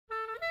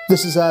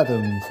This is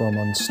Adam from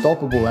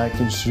Unstoppable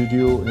Acting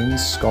Studio in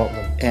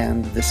Scotland.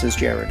 And this is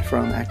Jared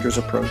from Actors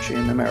Approach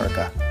in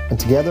America. And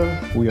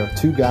together, we are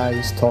two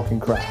guys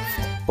talking craft.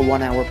 A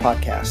 1-hour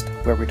podcast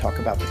where we talk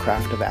about the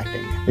craft of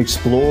acting.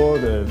 Explore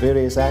the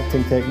various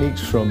acting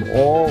techniques from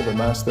all the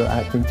master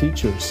acting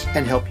teachers.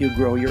 And help you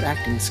grow your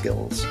acting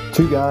skills.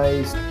 Two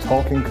guys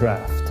talking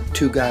craft.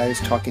 Two guys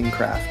talking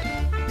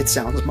craft. It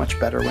sounds much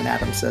better when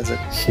Adam says it.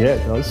 Yeah,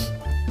 it does.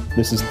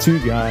 This is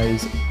two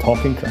guys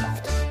talking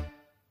craft.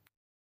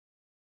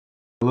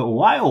 A little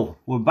while.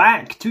 We're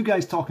back. Two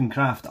Guys Talking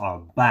Craft are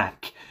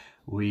back.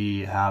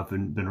 We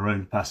haven't been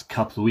around the past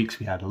couple of weeks.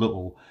 We had a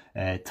little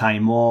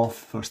time off,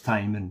 first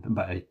time in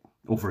about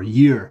over a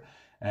year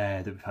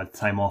that we've had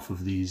time off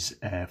of these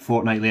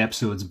fortnightly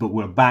episodes, but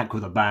we're back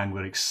with a bang.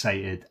 We're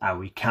excited and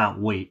we can't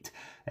wait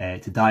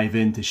to dive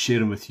into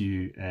sharing with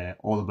you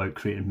all about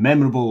creating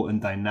memorable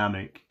and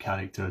dynamic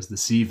characters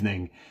this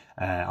evening.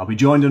 I'll be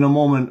joined in a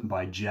moment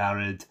by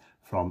Jared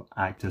from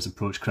Actors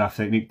Approach Craft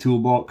Technique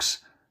Toolbox,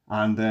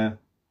 and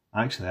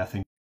actually, I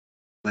think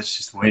let's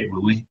just wait,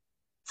 will we,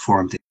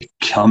 for him to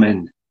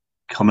coming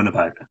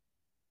about.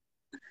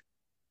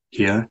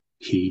 Here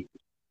he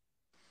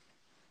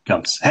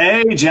comes.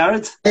 Hey,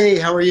 Jared. Hey,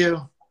 how are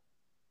you?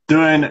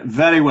 Doing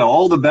very well.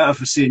 All the better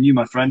for seeing you,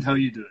 my friend. How are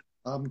you doing?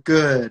 I'm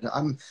good.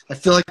 I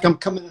feel like I'm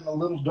coming in a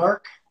little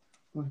dark.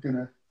 I'm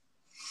gonna.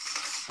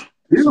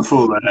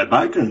 Beautiful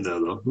background there,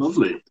 though.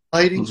 Lovely.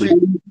 Lighting. Lovely.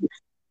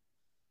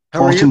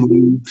 How are Autumn you?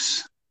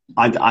 leaves.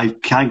 I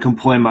can't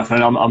complain, my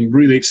friend. I'm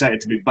really excited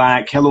to be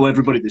back. Hello,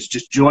 everybody that's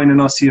just joining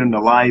us here in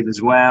the live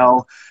as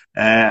well.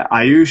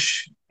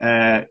 Ayush,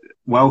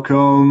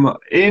 welcome.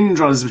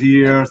 Indra's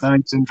here.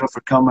 Thanks, Indra,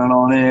 for coming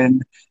on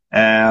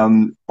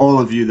in. All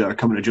of you that are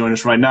coming to join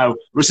us right now,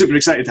 we're super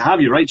excited to have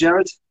you, right,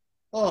 Jared?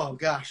 Oh,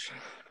 gosh.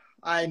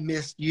 I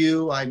missed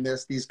you. I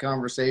missed these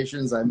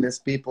conversations. I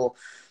missed people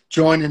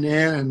joining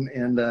in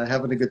and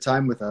having a good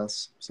time with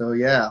us. So,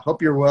 yeah,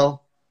 hope you're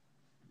well.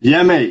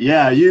 Yeah, mate.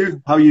 Yeah,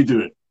 you? How are you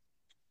doing?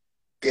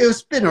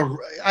 It's been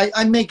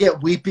I may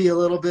get weepy a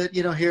little bit,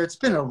 here. It's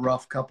been a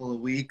rough couple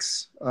of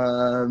weeks.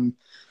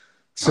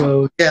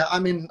 So yeah, I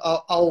mean,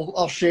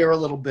 I'll share a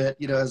little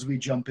bit, as we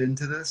jump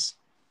into this.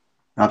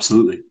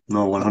 Absolutely.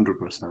 No,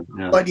 100%.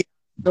 Yeah. But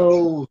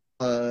so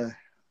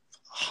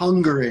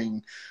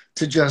hungering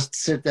to just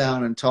sit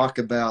down and talk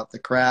about the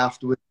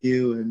craft with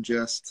you and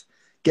just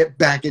get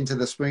back into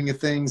the swing of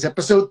things.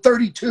 Episode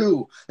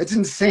 32. It's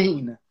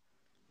insane.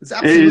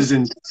 It is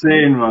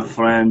insane, my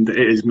friend. It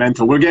is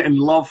mental. We're getting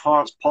love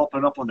hearts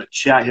popping up on the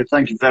chat here.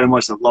 Thank you very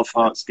much, the love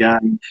hearts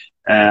gang.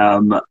 Yeah,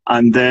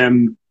 I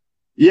mean,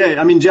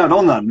 Jared,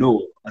 on that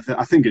note,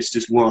 I think it's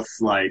just worth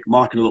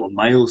marking a little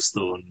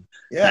milestone.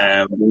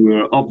 Yeah. When we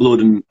were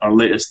uploading our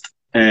latest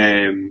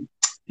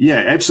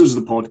episodes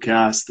of the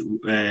podcast,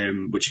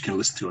 which you can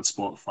listen to on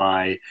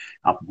Spotify,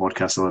 Apple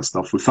Podcasts, all that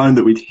stuff. We found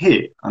that we'd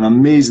hit an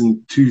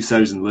amazing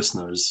 2,000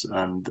 listeners,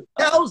 and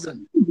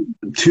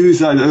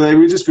 2,000.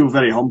 We just feel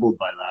very humbled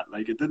by that.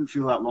 It didn't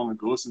feel that long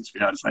ago since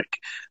we had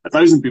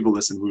 1,000 people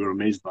listen. We were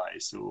amazed by.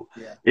 So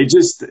yeah.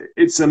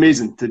 It's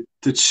amazing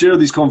to share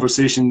these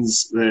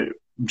conversations that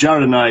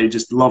Jared and I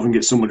just love and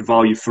get so much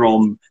value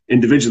from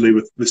individually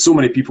with so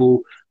many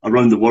people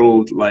around the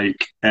world. I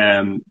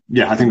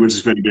think we're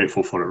just very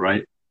grateful for it,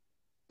 right?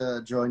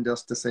 Joined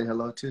us to say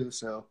hello too.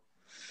 So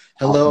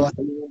hello.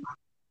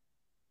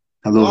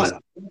 Hello awesome.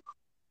 There.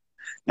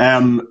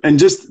 And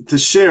just to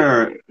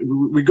share,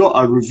 we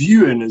got a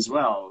review in as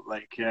well,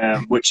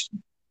 which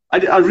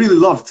I really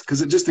loved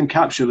because it just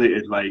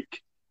encapsulated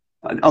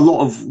a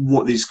lot of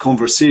what these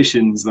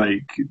conversations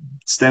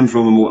stem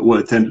from and what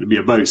it tended to be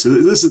about. So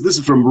this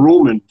is from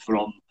Roman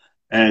from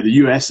the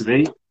US of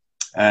A,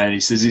 and he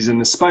says he's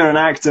an aspiring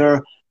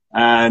actor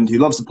and he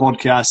loves the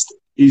podcast.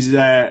 He's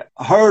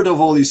heard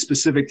of all these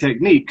specific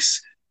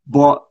techniques,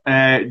 but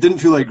didn't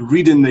feel like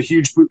reading the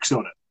huge books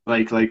on it.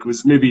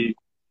 Was maybe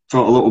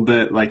felt a little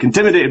bit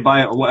intimidated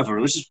by it or whatever.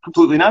 It was just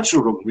completely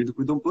natural, Roman.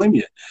 We don't blame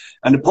you.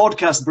 And the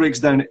podcast breaks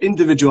down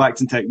individual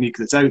acting technique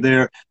that's out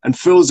there and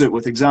fills it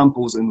with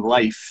examples in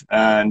life.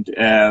 And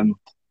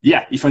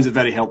he finds it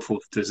very helpful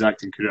to his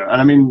acting career.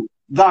 And I mean,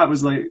 that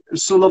was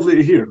it's so lovely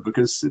to hear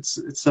because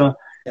it's a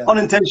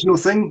unintentional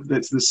thing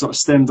that's sort of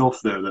stemmed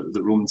off there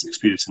that Roman's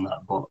experiencing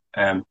that. But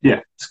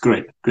it's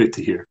great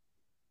to hear.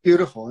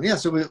 Beautiful. Yeah,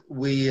 so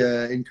we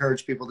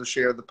encourage people to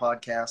share the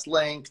podcast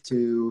link,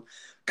 to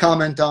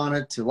comment on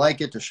it, to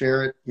like it, to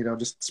share it,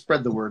 just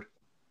spread the word.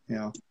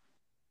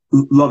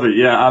 Love it.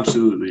 Yeah,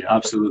 absolutely.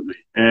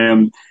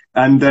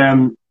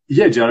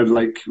 Jared,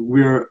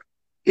 we're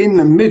in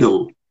the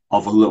middle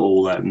of a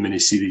little mini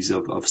series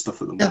of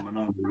stuff at the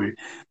moment.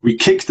 We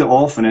kicked it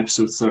off in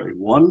episode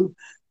 31,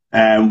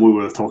 and we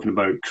were talking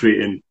about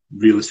creating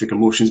realistic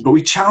emotions, but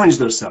we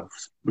challenged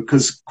ourselves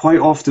because quite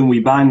often we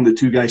bang the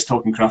two guys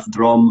talking craft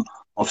drum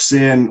of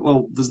saying,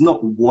 well, there's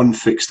not one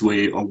fixed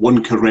way or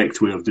one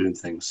correct way of doing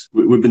things.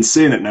 We've been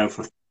saying it now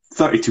for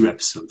 32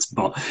 episodes,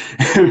 but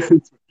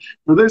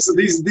for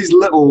these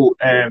little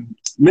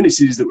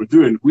mini-series that we're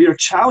doing, we are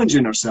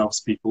challenging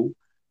ourselves, people,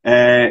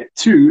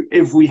 to,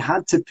 if we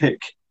had to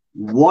pick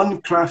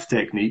one craft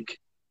technique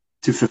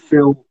to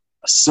fulfill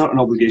a certain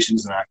obligation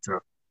as an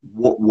actor,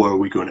 what were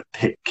we going to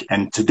pick?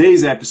 And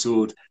today's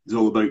episode is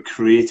all about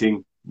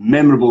creating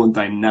memorable and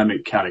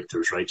dynamic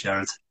characters, right,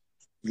 Jared?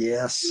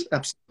 Yes,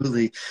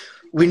 absolutely.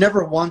 We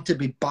never want to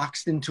be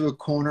boxed into a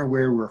corner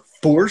where we're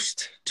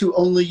forced to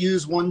only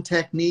use one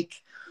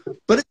technique,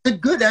 but it's a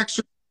good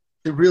exercise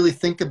to really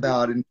think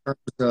about in terms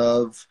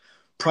of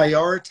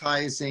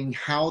prioritizing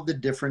how the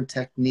different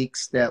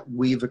techniques that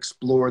we've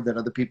explored, that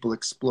other people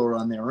explore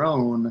on their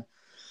own,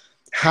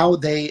 how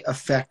they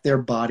affect their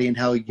body and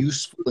how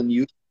useful and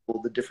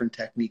useful the different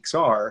techniques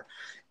are.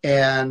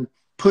 And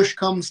push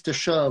comes to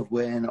shove,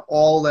 when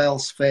all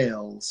else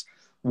fails,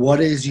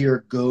 what is your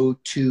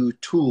go-to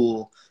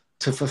tool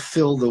to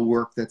fulfill the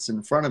work that's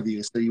in front of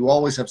you, so you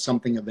always have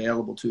something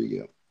available to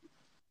you?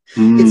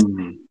 It's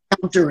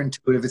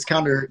counterintuitive. It's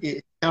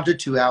counter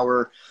to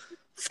our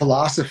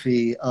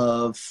philosophy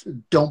of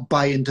don't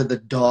buy into the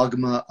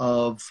dogma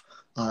of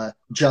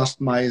just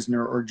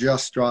Meisner or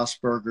just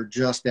Strasberg or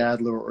just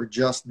Adler or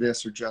just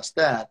this or just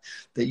that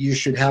you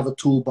should have a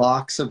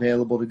toolbox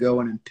available to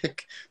go in and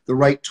pick the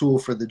right tool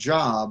for the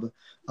job,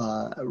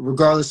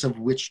 regardless of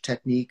which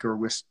technique or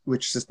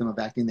which system of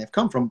acting they've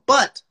come from.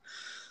 But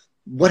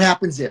what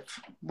happens if?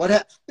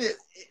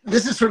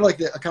 This is sort of like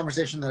a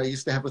conversation that I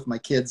used to have with my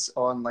kids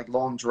on like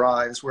long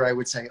drives, where I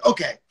would say,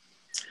 okay,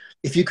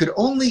 if you could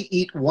only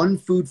eat one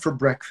food for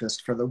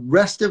breakfast for the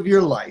rest of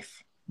your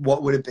life,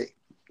 what would it be?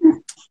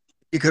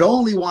 You could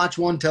only watch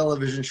one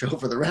television show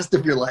for the rest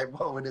of your life,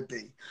 what would it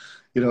be?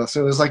 You know,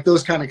 so it was like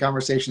those kind of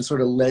conversations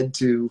sort of led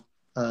to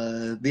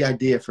the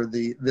idea for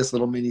this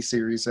little mini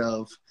series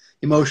of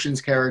emotions,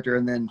 character,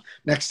 and then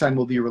next time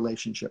will be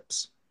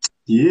relationships.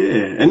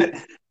 Yeah, and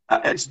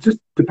it's just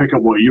to pick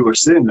up what you were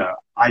saying there,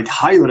 I'd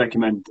highly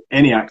recommend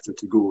any actor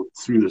to go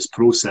through this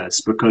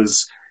process,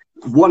 because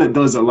one, it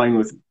does align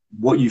with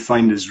what you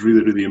find is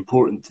really, really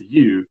important to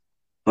you,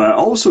 but it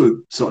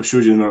also sort of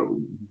shows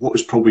you what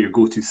is probably your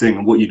go-to thing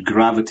and what you'd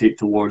gravitate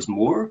towards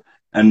more.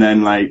 And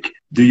then, like,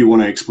 do you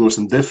want to explore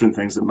some different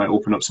things that might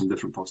open up some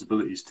different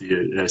possibilities to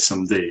you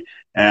someday?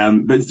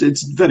 But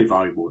it's very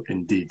valuable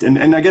indeed.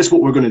 And I guess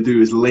what we're going to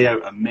do is lay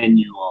out a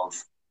menu of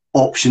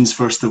options,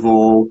 first of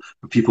all,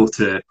 for people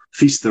to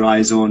feast their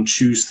eyes on,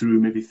 choose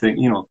through, maybe think,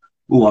 you know,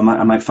 oh,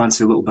 I might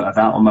fancy a little bit of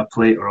that on my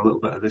plate or a little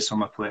bit of this on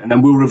my plate. And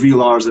then we'll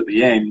reveal ours at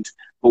the end.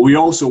 But we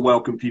also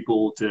welcome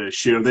people to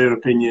share their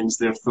opinions,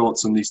 their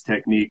thoughts on these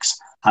techniques.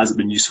 Has it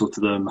been useful to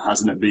them?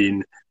 Hasn't it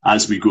been,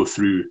 as we go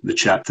through the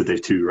chat today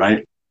too,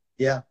 right?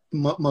 Yeah,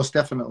 most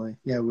definitely.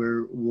 Yeah,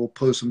 we'll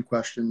pose some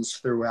questions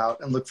throughout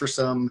and look for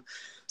some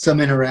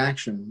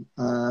interaction.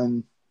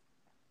 But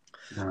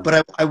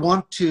I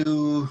want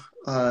to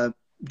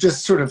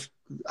just sort of,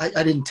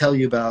 I didn't tell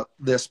you about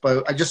this,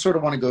 but I just sort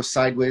of want to go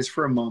sideways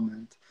for a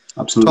moment.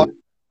 Absolutely.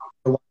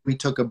 We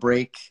took a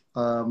break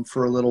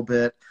for a little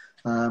bit.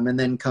 And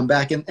then come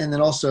back. And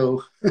then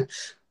also,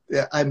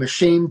 I'm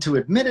ashamed to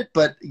admit it,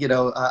 but, you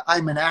know,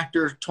 I'm an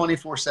actor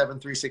 24/7,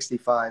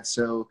 365.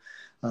 So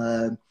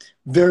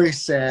very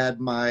sad.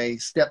 My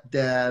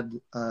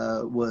stepdad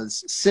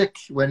was sick,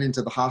 went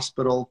into the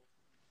hospital.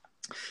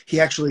 He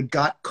actually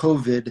got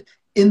COVID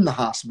in the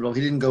hospital. He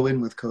didn't go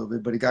in with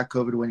COVID, but he got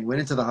COVID when he went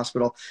into the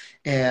hospital.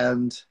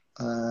 And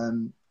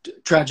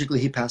tragically,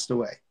 he passed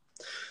away.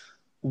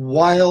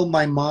 While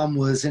my mom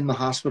was in the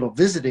hospital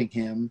visiting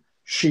him,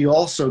 she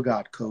also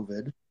got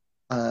COVID.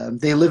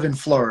 They live in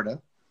Florida,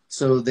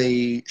 so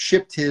they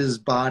shipped his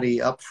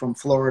body up from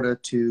Florida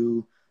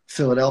to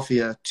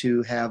Philadelphia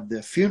to have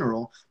the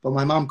funeral, but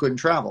my mom couldn't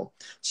travel.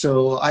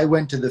 So I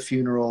went to the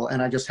funeral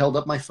and I just held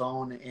up my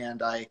phone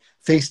and I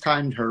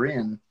FaceTimed her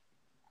in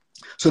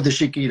so that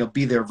she could, you know,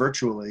 be there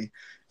virtually.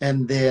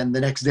 And then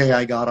the next day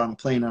I got on a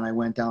plane and I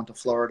went down to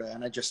Florida,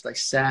 and I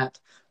sat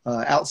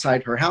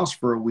outside her house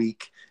for a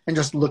week and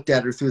just looked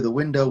at her through the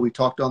window. We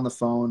talked on the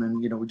phone,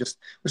 and, you know, we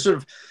sort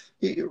of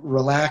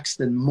relaxed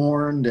and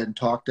mourned and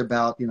talked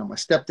about, you know, my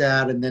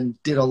stepdad, and then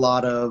did a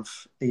lot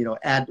of, you know,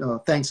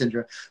 thanks,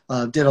 Indra,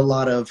 did a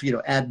lot of, you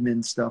know,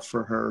 admin stuff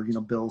for her, you know,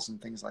 bills and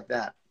things like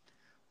that.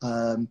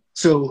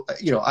 So,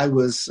 you know, I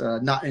was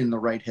not in the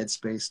right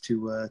headspace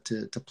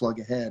to plug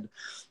ahead.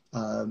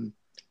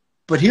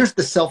 But here's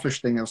the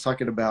selfish thing I was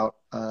talking about,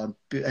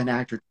 an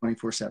actor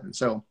 24/7.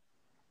 So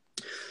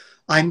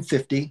I'm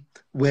 50.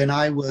 When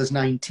I was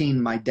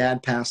 19, my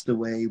dad passed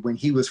away when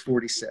he was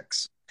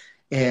 46.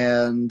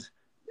 And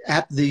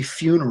at the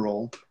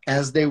funeral,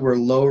 as they were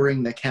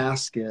lowering the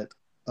casket,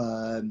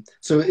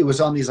 so it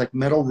was on these like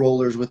metal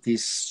rollers with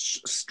these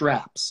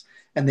straps,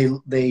 and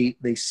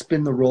they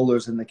spin the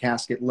rollers and the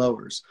casket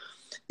lowers.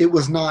 It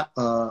was not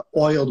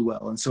oiled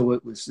well, and so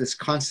it was this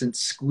constant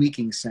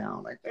squeaking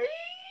sound, like,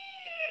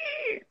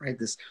 right,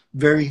 this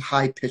very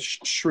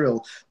high-pitched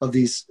shrill of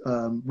these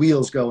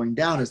wheels going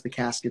down as the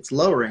casket's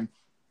lowering.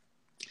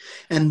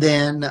 And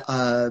then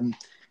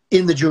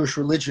in the Jewish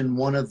religion,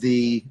 one of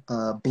the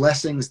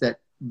blessings that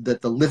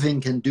the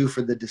living can do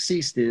for the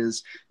deceased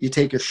is you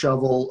take a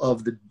shovel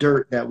of the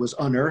dirt that was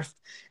unearthed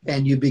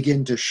and you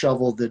begin to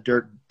shovel the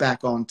dirt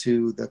back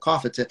onto the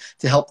coffin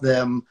to help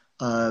them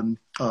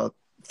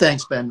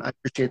Thanks, Ben. I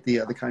appreciate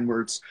the kind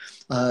words.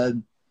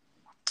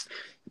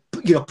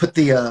 Put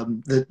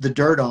the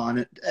dirt on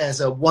it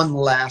as a one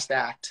last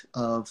act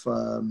of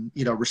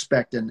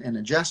respect and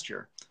a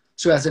gesture.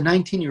 So as a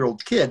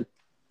 19-year-old kid,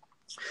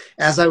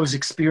 as I was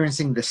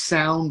experiencing the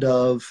sound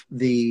of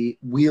the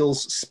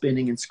wheels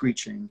spinning and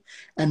screeching,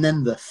 and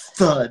then the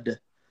thud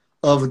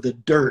of the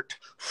dirt,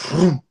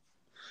 vroom,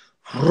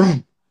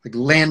 vroom, like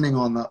landing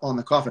on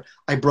the coffin,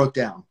 I broke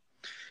down,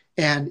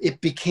 and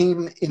it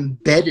became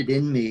embedded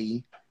in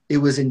me. It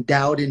was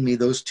endowed in me,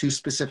 those two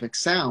specific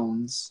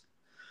sounds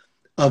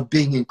of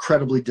being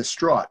incredibly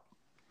distraught.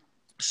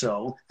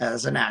 So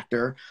as an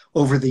actor,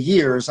 over the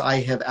years,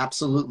 I have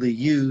absolutely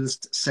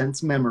used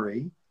sense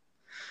memory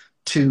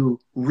to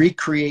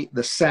recreate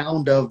the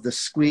sound of the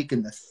squeak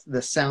and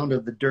the sound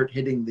of the dirt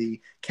hitting the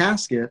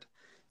casket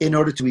in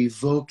order to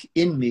evoke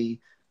in me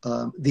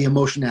the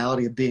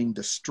emotionality of being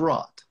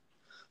distraught.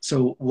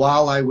 So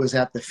while I was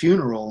at the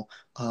funeral,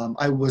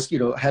 I was,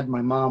 had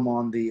my mom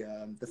on the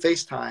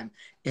FaceTime,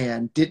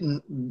 and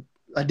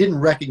I didn't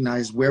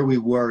recognize where we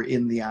were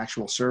in the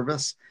actual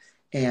service.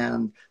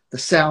 And the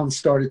sound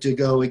started to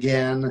go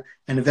again,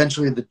 and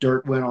eventually the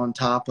dirt went on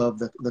top of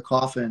the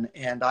coffin,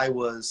 and I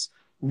was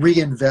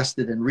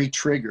reinvested and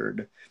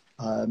re-triggered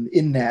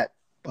in that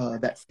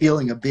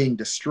feeling of being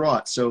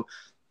distraught. So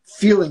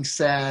feeling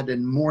sad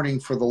and mourning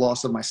for the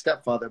loss of my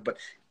stepfather, but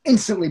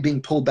instantly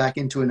being pulled back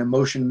into an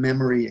emotion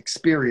memory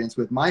experience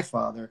with my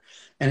father,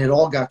 and it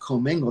all got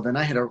commingled, and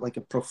I had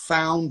a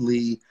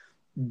profoundly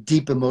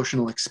deep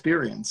emotional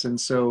experience. And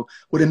so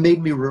what it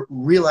made me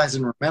realize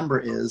and remember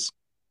is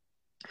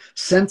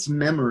sense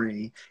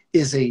memory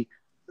is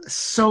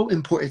so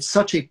important. It's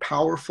such a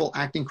powerful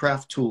acting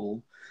craft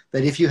tool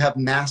that if you have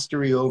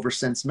mastery over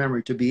sense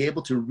memory, to be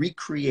able to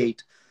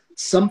recreate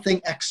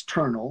something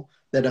external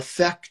that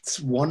affects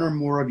one or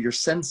more of your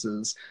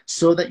senses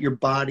so that your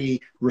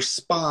body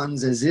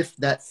responds as if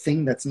that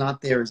thing that's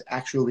not there is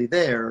actually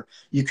there,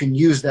 you can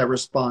use that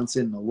response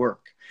in the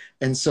work.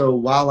 And so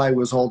while I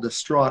was all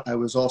distraught, I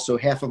was also,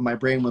 half of my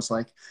brain was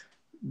like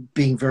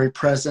being very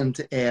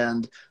present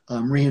and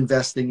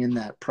reinvesting in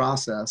that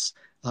process.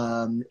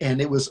 And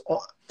it was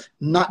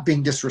not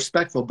being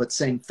disrespectful, but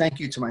saying thank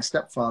you to my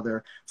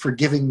stepfather for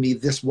giving me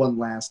this one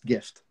last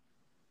gift.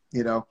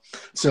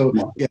 So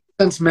yeah,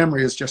 sense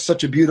memory is just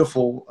such a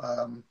beautiful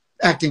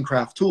acting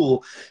craft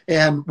tool,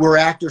 and we're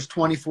actors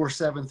 24/7,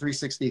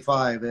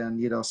 365,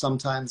 and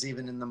sometimes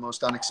even in the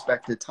most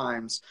unexpected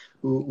times,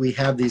 we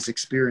have these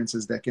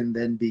experiences that can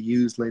then be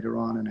used later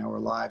on in our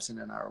lives and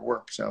in our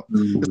work. So,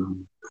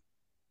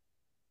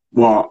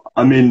 well,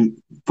 I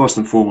mean, first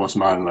and foremost,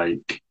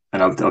 man,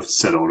 and I've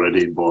said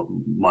already, but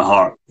my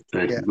heart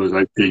goes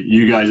out to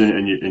you guys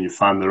and your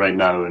family right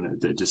now,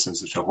 and it just in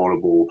such a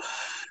horrible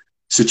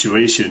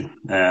situation,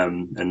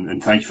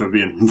 and thank you for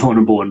being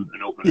vulnerable and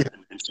open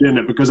and sharing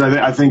it, because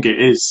I think it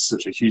is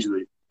such a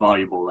hugely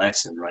valuable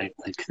lesson, right?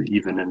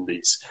 Even in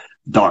these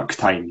dark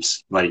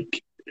times,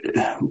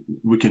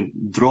 we can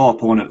draw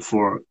upon it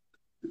for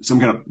some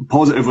kind of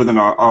positive within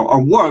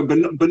our work,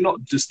 but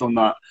not just on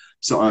that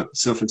sort of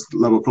surface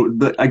level approach,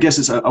 but I guess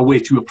it's a way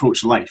to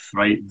approach life,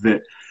 right?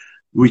 That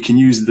we can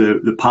use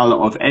the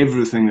palette of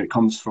everything that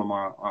comes from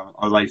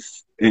our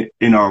life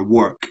in our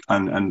work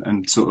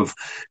and sort of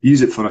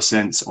use it for a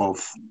sense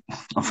of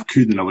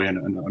good in a way,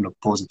 and a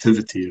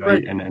positivity,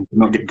 right? And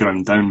not get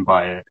ground down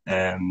by it,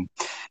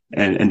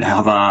 and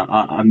have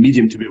a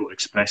medium to be able to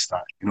express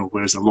that,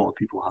 whereas a lot of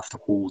people have to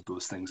hold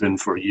those things in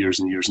for years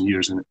and years and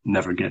years, and it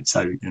never gets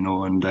out,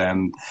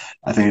 and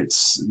I think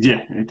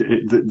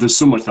there's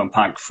so much to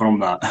unpack from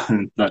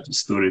that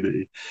story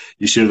that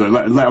you shared there,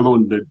 let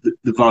alone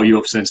the value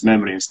of sense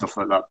memory and stuff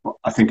like that. But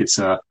I think it's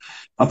a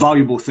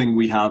valuable thing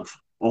we have,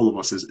 all of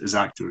us as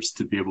actors,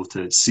 to be able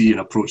to see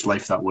and approach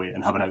life that way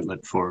and have an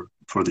outlet for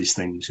these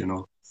things,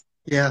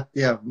 Yeah,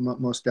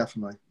 most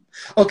definitely.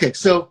 Okay,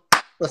 so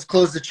let's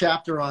close the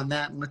chapter on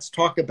that, and let's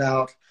talk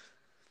about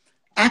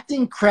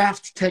acting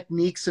craft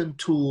techniques and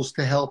tools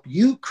to help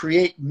you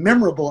create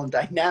memorable and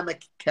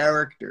dynamic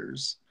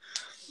characters.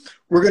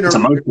 We're going to... It's a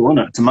mouthful, isn't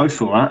it? It's a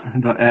mouthful, but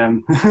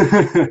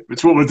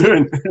it's what we're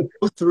doing.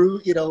 Go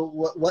through,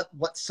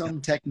 what some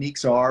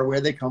techniques are,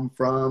 where they come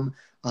from.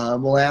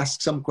 We'll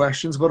ask some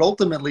questions, but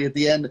ultimately at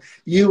the end,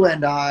 you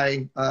and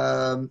I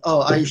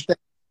thank you so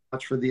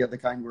much for the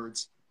kind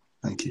words.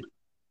 Thank you.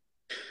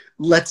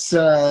 Let's...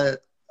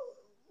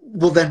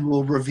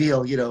 we'll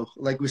reveal,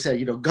 like we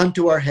said, gun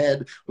to our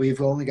head.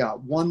 We've only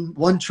got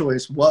one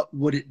choice. What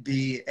would it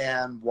be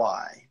and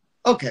why?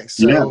 Okay,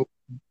 so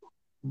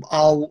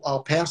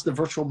I'll pass the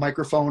virtual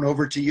microphone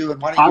over to you.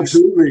 And why don't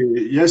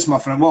Absolutely. Yes, my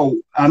friend. Well,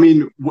 I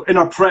mean, in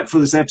our prep for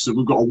this episode,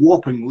 we've got a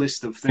whopping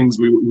list of things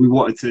we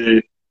wanted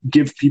to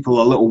give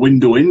people a little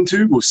window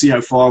into. We'll see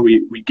how far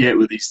we get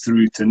with these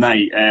through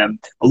tonight.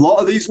 A lot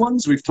of these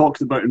ones we've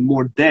talked about in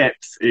more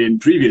depth in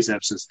previous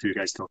episodes to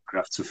Guys Talk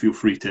Craft, so feel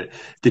free to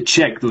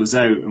check those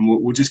out, and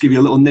we'll just give you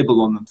a little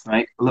nibble on them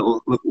tonight. A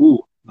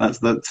little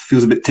That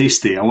feels a bit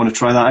tasty. I want to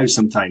try that out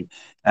sometime.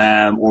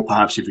 Or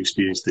perhaps you've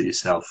experienced it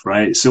yourself,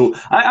 right? So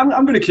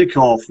I'm going to kick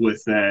off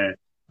with an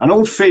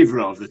old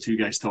favorite of the Two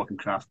Guys Talking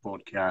Craft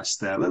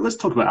podcast. Let's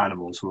talk about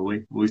animals, will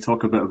we? Will we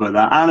talk a bit about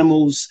that?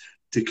 Animals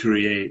to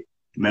create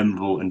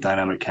memorable and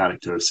dynamic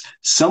characters.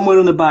 Somewhere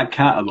in the back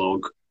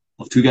catalogue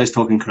of Two Guys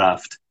Talking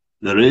Craft,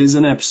 there is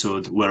an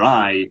episode where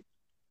I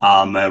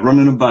am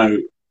running about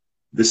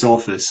this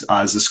office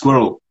as a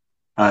squirrel.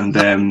 And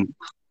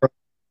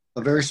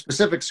a very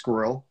specific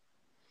squirrel.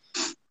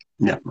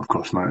 yeah, of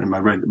course, my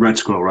red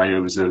squirrel, right? It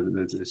was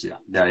yeah.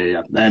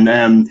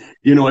 And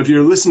you know, if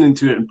you're listening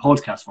to it in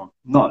podcast form,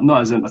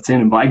 not as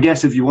entertaining, but I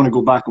guess if you want to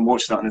go back and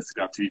watch that on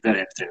Instagram, it's very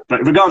entertaining.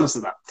 But regardless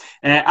of that,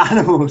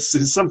 animals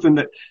is something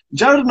that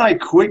Jared and I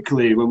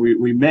quickly, when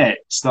we met,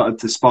 started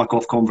to spark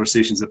off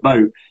conversations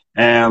about,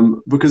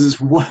 because it's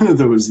one of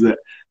those that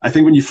I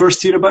think when you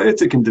first hear about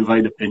it, it can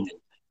divide opinion.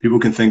 People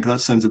can think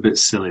that sounds a bit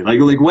silly. Like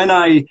when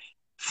I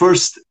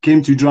first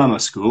came to drama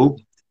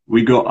school,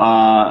 we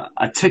got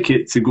a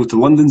ticket to go to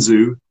London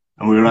Zoo,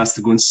 and we were asked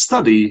to go and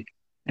study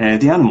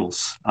the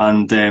animals.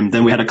 And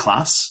then we had a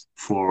class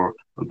for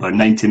about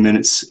 90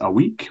 minutes a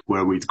week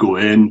where we'd go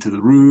into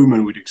the room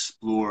and we'd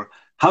explore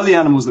how the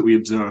animals that we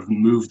observed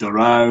moved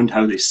around,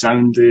 how they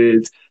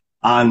sounded.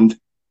 And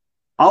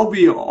I'll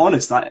be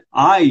honest,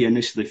 I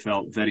initially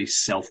felt very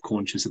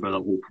self-conscious about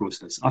that whole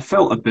process. I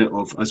felt a bit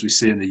of, as we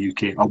say in the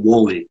UK, a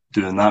Wally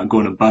doing that,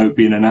 going about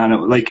being an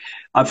animal. Like,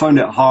 I found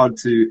it hard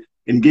to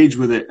engage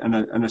with it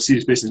on a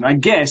serious basis. And I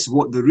guess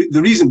what the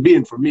reason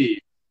being for me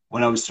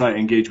when I was trying to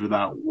engage with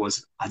that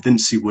was I didn't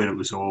see where it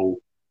was all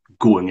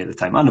going at the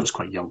time. And I was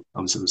quite young.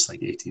 I was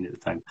like 18 at the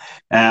time.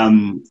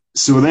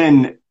 So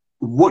then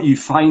what you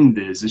find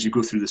is, as you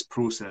go through this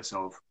process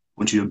of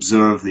once you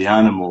observe the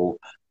animal,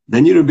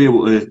 then you'll be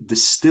able to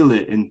distill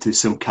it into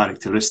some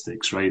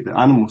characteristics, right? The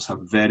animals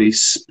have very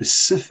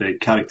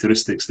specific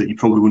characteristics that you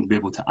probably wouldn't be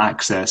able to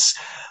access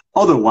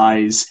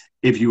otherwise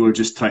if you were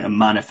just trying to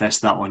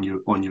manifest that on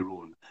your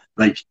own.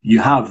 Like, you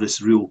have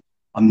this real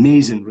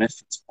amazing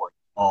reference point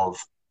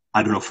of,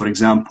 I don't know, for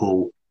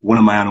example, one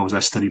of my animals I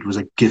studied was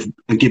a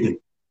gibbon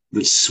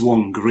that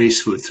swung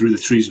gracefully through the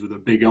trees with their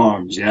big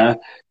arms, yeah?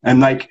 And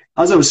like,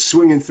 as I was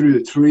swinging through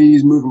the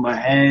trees, moving my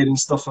head and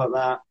stuff like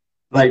that,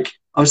 like,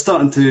 I was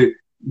starting to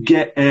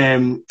get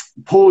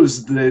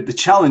pose the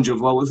challenge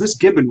of, well, if this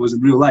gibbon was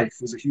in real life,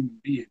 was a human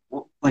being,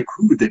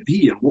 who would they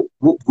be, and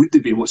what would they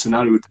be, and what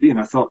scenario would they be? And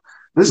I thought,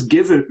 this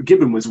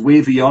gibbon was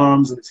wavy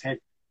arms and its head,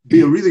 be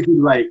a really good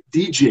like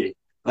DJ,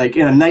 like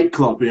in a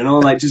nightclub, you know,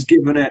 like just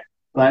giving it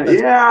like,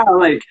 yeah,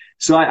 like,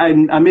 so I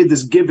made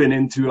this gibbon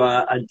into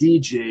a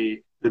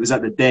DJ that was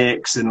at the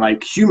decks and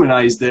like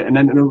humanized it, and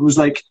then it was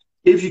like,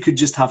 if you could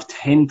just have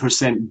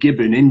 10%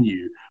 gibbon in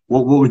you,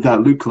 what would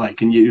that look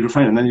like? And you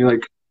refine it, and then you're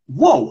like,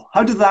 whoa,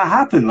 how did that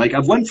happen? Like,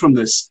 I've went from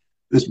this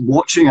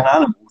watching an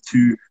animal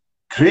to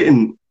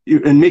creating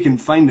and making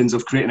findings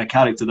of creating a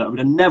character that I would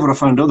have never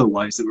found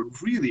otherwise, that were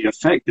really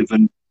effective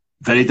and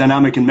very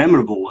dynamic and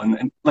memorable.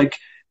 And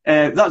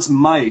that's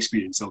my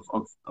experience of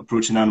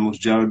approaching animals,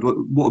 Jared.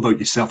 What about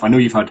yourself? I know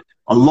you've had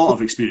a lot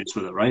of experience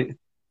with it, right?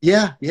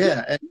 Yeah,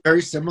 and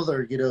very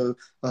similar, you know,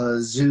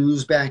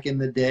 zoos back in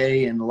the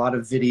day and a lot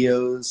of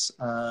videos.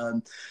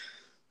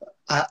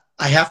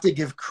 I have to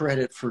give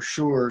credit for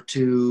sure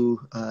to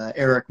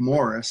Eric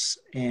Morris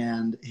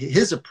and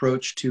his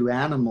approach to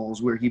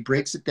animals, where he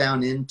breaks it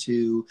down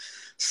into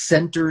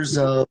centers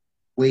of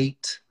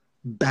weight,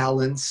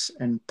 balance,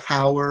 and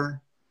power,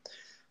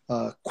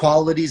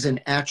 qualities and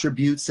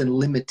attributes and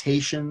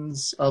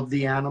limitations of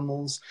the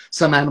animals.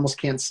 Some animals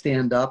can't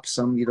stand up.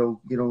 Some,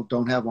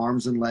 don't have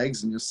arms and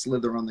legs and just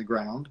slither on the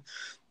ground.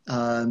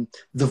 The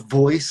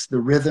voice,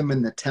 the rhythm,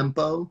 and the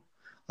tempo.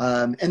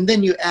 And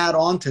then you add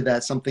on to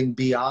that something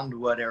beyond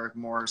what Eric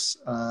Morris,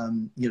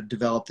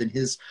 developed in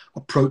his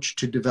approach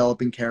to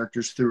developing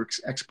characters through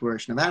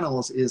exploration of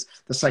animals, is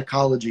the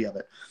psychology of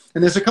it.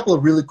 And there's a couple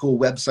of really cool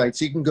websites.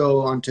 You can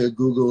go onto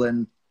Google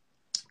and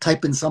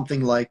type in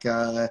something like,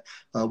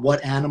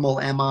 what animal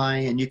am I?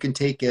 And you can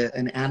take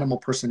an animal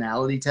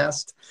personality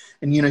test.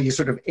 And, you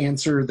sort of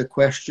answer the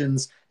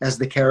questions as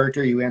the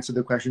character, you answer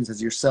the questions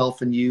as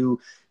yourself, and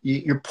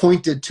you're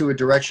pointed to a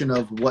direction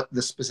of what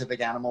the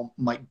specific animal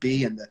might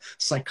be and the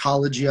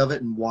psychology of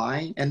it and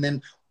why. And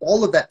then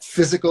all of that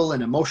physical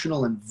and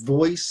emotional and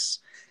voice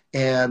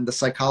and the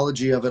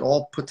psychology of it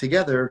all put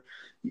together,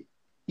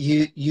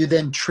 you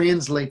then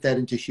translate that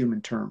into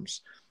human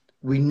terms.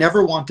 We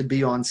never want to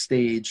be on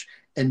stage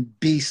and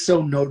be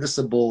so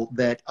noticeable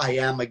that I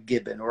am a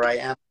gibbon or I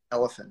am an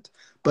elephant.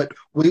 But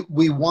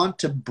we want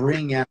to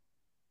bring out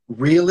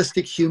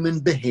realistic human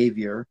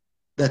behavior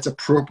that's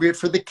appropriate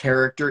for the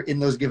character in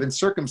those given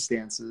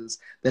circumstances,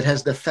 that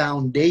has the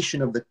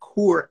foundation of the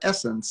core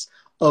essence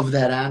of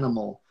that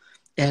animal.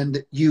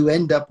 And you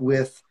end up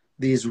with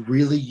these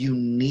really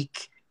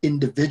unique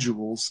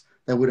individuals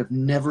that would have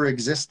never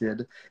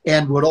existed,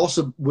 and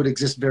would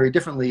exist very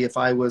differently if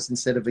I was,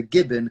 instead of a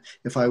gibbon,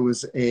 if I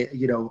was a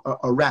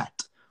rat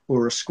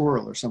or a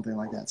squirrel or something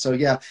like that. So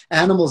yeah,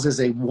 animals is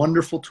a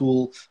wonderful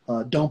tool.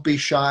 Don't be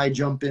shy,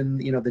 jump in,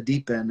 the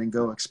deep end and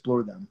go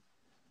explore them.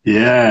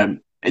 Yeah.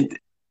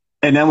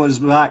 And Emma's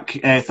back.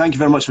 Thank you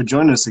very much for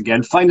joining us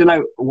again. Finding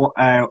out what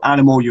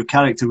animal your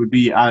character would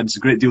be adds a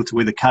great deal to the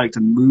way the character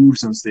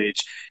moves on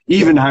stage,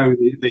 even how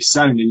they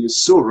sound. And you're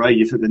so right,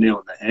 you've hit the nail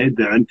on the head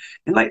there. And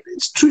like,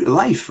 it's true to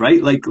life,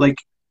 right? Like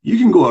you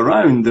can go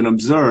around and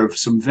observe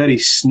some very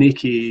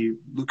snaky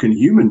looking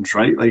humans,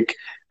 right? Like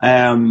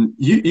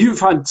you've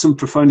had some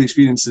profound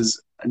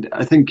experiences. And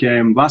I think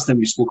last time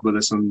we spoke about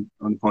this on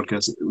the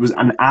podcast, it was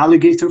an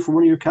alligator for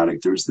one of your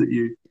characters that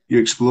you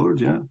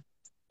explored, yeah?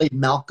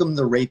 Malcolm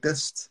the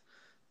Rapist,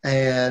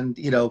 and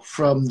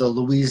from the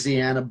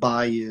Louisiana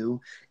Bayou,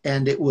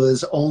 and it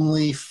was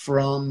only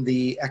from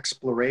the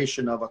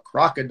exploration of a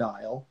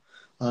crocodile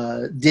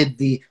did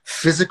the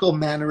physical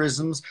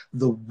mannerisms,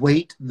 the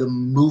weight, the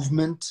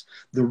movement,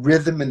 the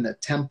rhythm and the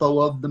tempo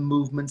of the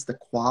movements, the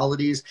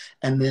qualities,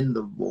 and then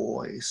the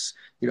voice.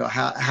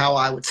 How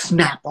I would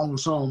snap on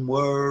some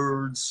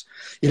words,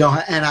 and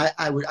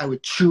I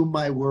would chew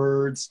my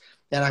words.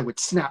 And I would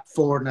snap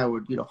forward and I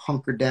would,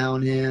 hunker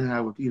down in, and I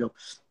would,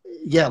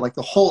 like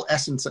the whole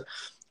essence.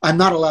 I'm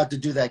not allowed to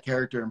do that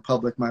character in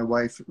public. My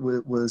wife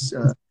was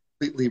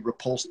completely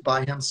repulsed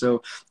by him.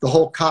 So the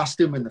whole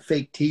costume and the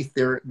fake teeth,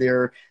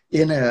 they're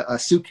in a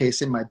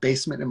suitcase in my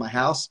basement in my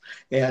house.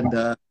 And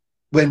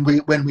when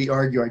we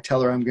argue, I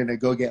tell her I'm going to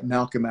go get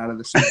Malcolm out of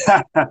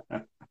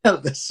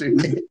the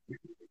suitcase.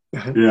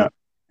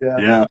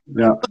 Yeah.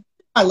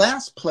 My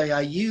last play, I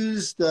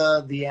used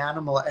the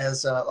animal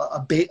as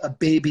a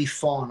baby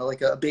fawn, like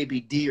a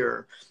baby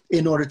deer,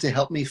 in order to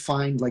help me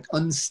find like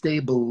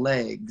unstable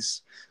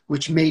legs,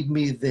 which made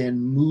me then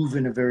move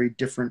in a very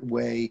different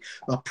way,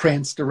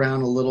 pranced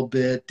around a little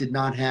bit, did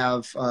not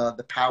have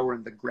the power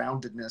and the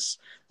groundedness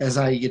as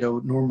I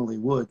normally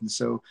would. And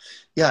so,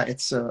 yeah,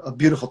 it's a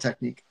beautiful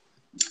technique.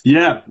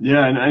 Yeah,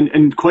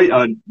 and quite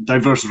a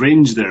diverse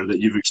range there that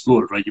you've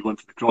explored, right? You went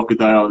for the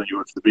crocodile, then you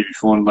went for the baby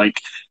fawn,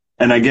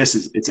 and I guess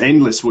it's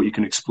endless what you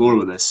can explore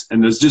with this.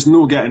 And there's just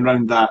no getting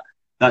around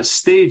that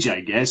stage, I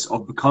guess,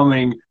 of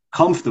becoming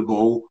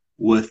comfortable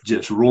with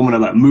just roaming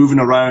about, moving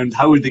around.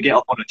 How would they get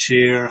up on a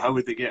chair? How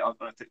would they get up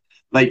on a thing?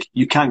 Like,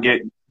 you can't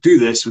do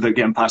this without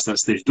getting past that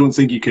stage. Don't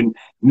think you can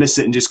miss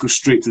it and just go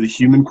straight to the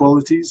human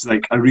qualities.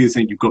 Like, I really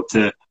think you've got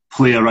to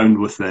play around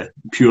with the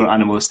pure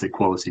animalistic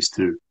qualities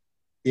too.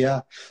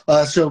 Yeah.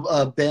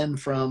 So Ben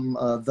from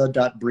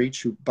The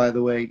Breach, who, by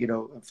the way,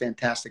 a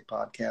fantastic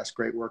podcast,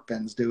 great work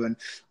Ben's doing,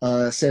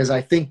 says,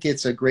 I think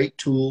it's a great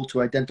tool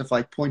to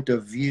identify point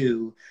of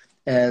view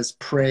as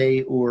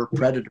prey or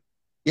predator.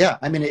 Yeah.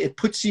 I mean, it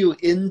puts you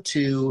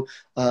into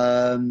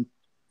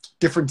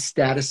different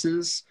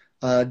statuses,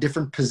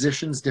 different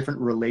positions,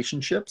 different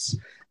relationships.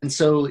 And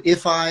so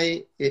if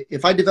I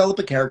develop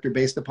a character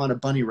based upon a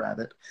bunny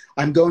rabbit,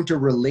 I'm going to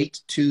relate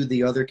to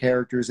the other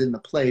characters in the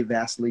play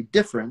vastly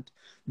different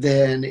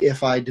than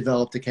if I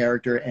developed a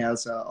character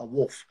as a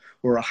wolf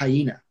or a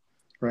hyena,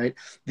 right?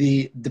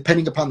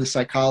 Depending upon the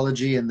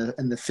psychology and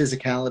the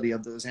physicality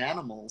of those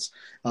animals,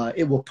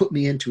 it will put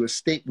me into a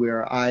state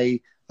where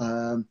I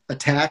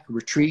attack,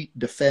 retreat,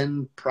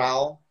 defend,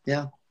 prowl.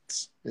 Yeah,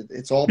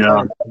 it's all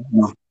part of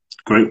it.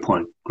 Great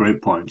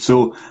point.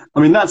 So,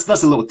 I mean, that's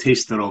a little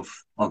taster of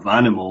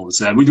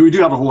animals. We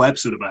do have a whole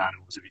episode about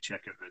animals if you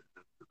check out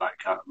the back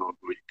catalogue.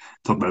 We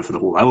talk about it for the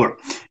whole hour.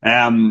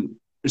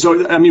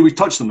 So, I mean, we've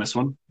touched on this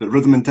one, but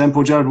rhythm and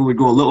tempo, Jared, will we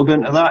go a little bit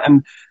into that?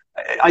 And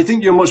I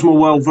think you're much more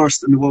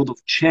well-versed in the world of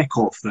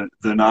Chekhov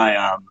than I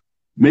am.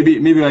 Maybe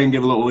I can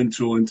give a little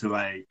intro into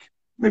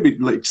maybe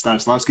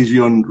Stanislavski's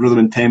view on rhythm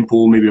and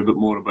tempo, maybe a bit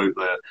more about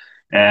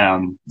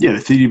the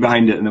theory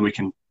behind it, and then we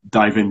can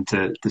dive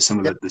into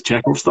some of the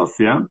Chekhov stuff,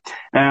 yeah?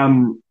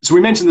 So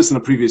we mentioned this in a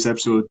previous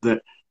episode,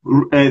 that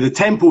the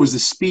tempo is the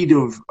speed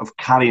of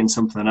carrying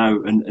something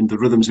out, and the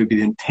rhythms would be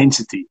the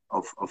intensity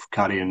of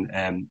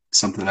carrying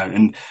something out.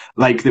 And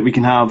like that we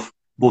can have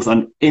both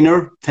an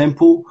inner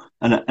tempo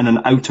and an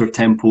outer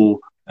tempo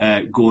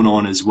going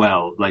on as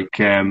well. Like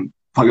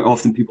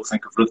often people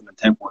think of rhythm and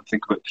tempo and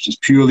think of it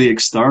just purely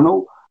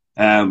external,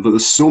 but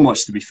there's so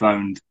much to be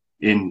found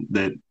in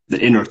the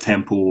inner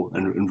tempo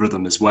and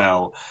rhythm as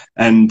well.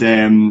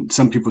 And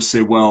some people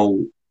say,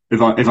 well,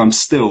 if I'm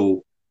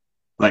still,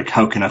 like,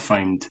 how can I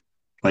find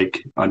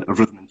like a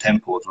rhythm and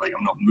tempo? Like,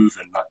 I'm not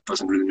moving, that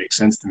doesn't really make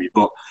sense to me.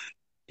 But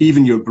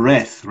even your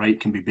breath, right,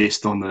 can be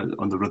based on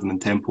the rhythm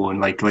and tempo. And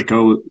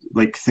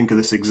like think of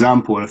this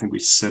example, and I think we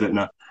said it in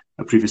a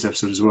previous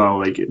episode as well,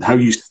 like how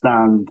you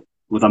stand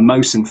with a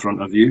mouse in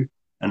front of you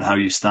and how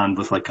you stand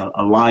with like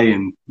a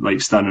lion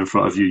like standing in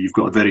front of you. You've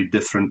got a very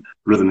different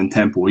rhythm and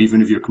tempo.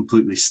 Even if you're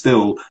completely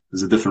still,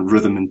 there's a different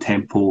rhythm and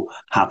tempo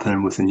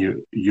happening within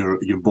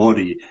your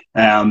body.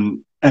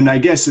 And I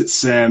guess it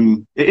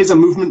is a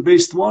movement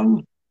based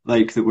one,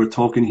 like that we're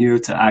talking here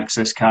to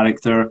access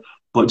character,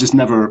 but just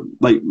never,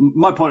 like,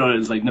 my point on it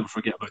is like never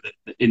forget about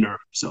the inner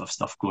sort of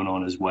stuff going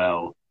on as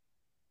well.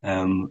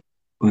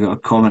 We got a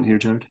comment here,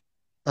 Jared.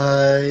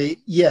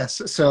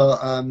 Yes. So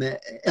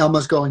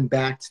Elma's going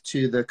back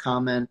to the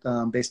comment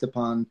based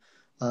upon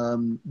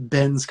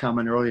Ben's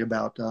comment earlier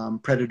about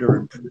Predator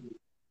and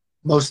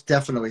most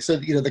definitely. So,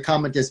 the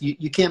comment is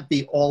you can't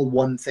be all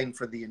one thing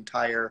for the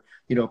entire,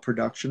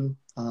 production.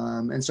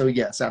 And so,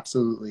 yes,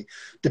 absolutely.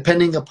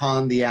 Depending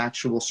upon the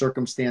actual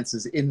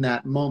circumstances in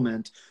that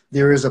moment,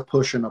 there is a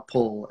push and a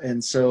pull.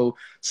 And so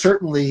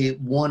certainly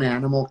one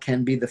animal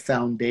can be the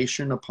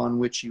foundation upon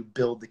which you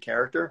build the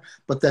character,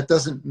 but that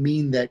doesn't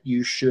mean that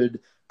you should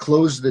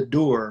close the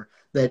door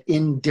that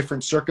in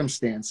different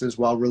circumstances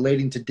while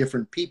relating to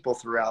different people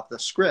throughout the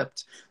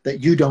script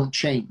that you don't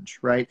change,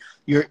 right?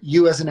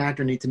 You as an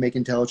actor need to make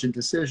intelligent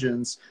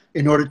decisions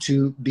in order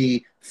to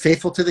be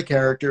faithful to the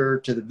character,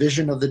 to the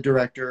vision of the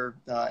director,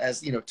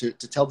 as to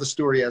tell the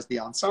story as the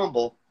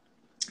ensemble,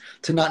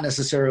 to not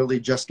necessarily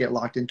just get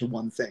locked into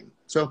one thing.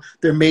 So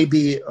there may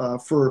be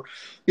for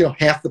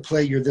half the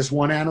play you're this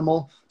one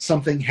animal,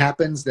 something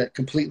happens that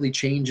completely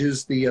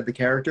changes the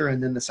character,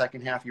 and then the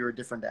second half you're a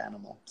different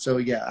animal. So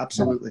yeah,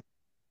 absolutely.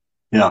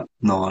 Yeah,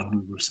 no,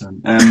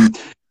 100%.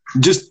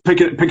 Just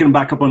picking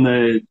back up on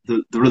the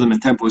rhythm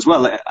and tempo as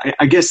well.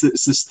 I guess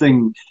it's this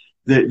thing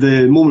that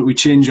the moment we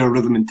change our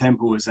rhythm and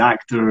tempo as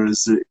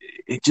actors,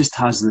 it just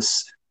has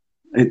this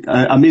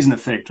amazing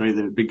effect, right?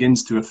 That it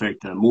begins to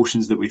affect the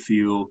emotions that we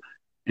feel.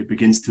 It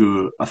begins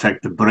to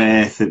affect the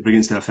breath. It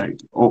begins to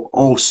affect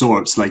all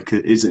sorts. Like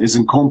is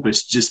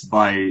encompassed just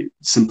by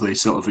simply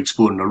sort of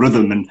exploring the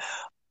rhythm. And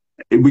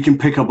we can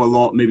pick up a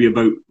lot maybe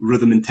about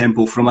rhythm and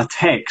tempo from a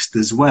text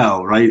as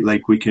well, right?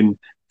 Like we can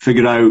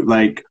figure out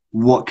like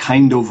what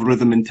kind of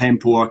rhythm and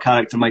tempo our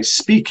character might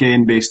speak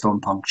in based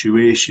on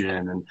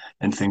punctuation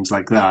and things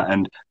like that.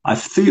 And I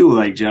feel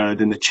like,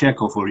 Jared, in the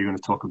Chekhov, you're going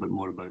to talk a bit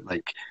more about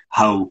like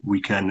how we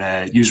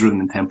can use rhythm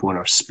and tempo in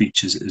our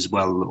speeches as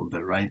well a little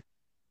bit, right?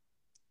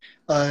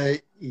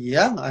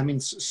 Yeah, I mean,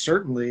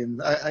 certainly.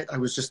 And I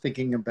was just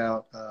thinking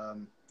about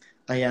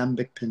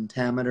iambic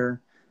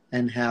pentameter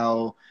and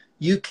how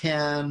you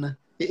can,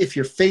 if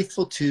you're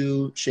faithful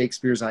to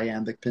Shakespeare's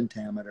iambic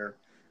pentameter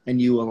and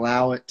you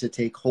allow it to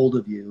take hold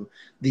of you,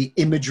 the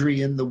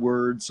imagery in the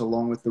words,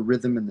 along with the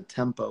rhythm and the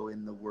tempo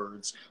in the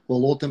words,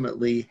 will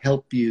ultimately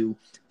help you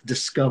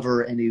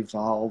discover and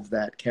evolve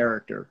that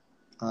character.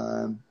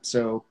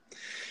 So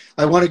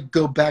I want to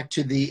go back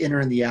to the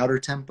inner and the outer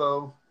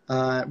tempo,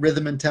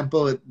 rhythm and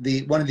tempo.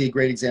 One of the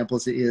great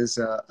examples is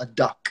a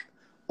duck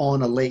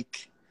on a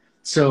lake.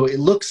 So it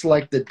looks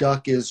like the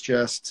duck is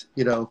just,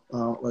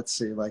 let's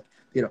see, like,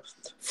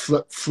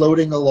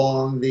 floating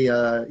along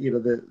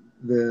the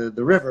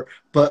river,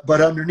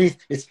 but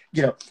underneath it's,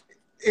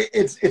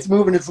 it's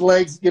moving its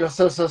legs,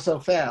 so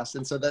fast.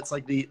 And so that's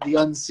like the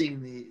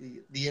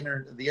unseen, the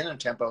inner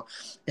tempo.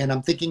 And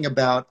I'm thinking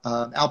about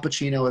Al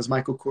Pacino as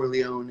Michael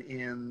Corleone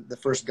in the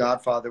first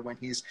Godfather, when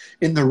he's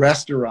in the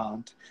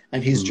restaurant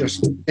and he's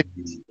just,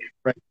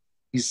 right,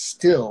 he's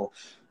still,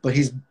 but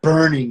he's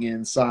burning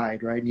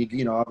inside, right? And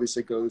he,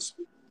 obviously goes.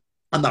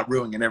 I'm not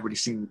ruining it.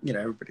 Everybody's seen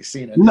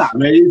it. Nah,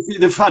 man,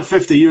 they've had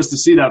 50 years to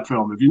see that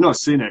film. If you've not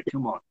seen it,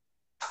 come on.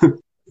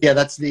 Yeah,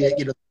 that's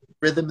the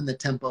rhythm and the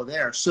tempo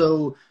there.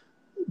 So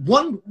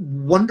one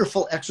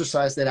wonderful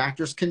exercise that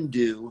actors can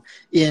do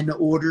in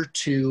order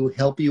to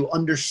help you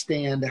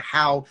understand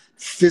how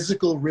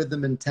physical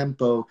rhythm and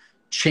tempo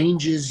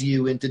changes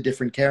you into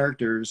different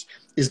characters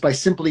is by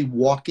simply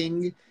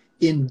walking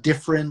in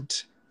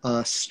different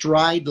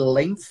stride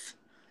length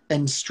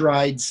and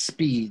stride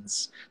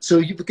speeds. So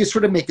you can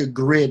sort of make a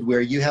grid where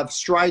you have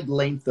stride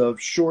length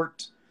of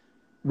short,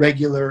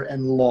 regular,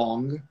 and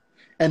long,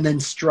 and then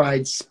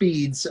stride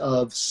speeds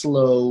of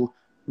slow,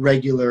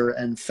 regular,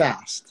 and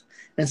fast.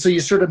 And so you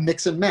sort of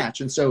mix and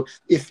match. And so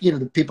if,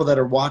 the people that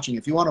are watching,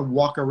 if you want to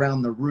walk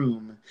around the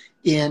room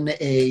in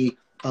a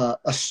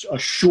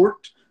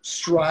short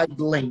stride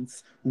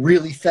length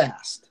really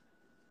fast,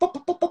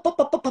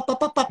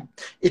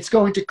 it's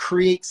going to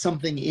create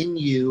something in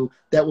you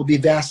that will be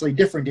vastly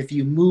different if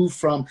you move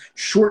from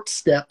short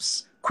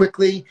steps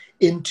quickly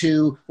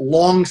into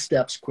long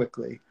steps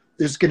quickly.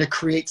 There's going to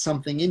create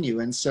something in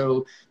you. And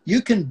so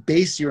you can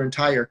base your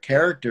entire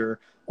character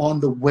on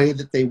the way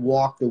that they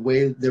walk, the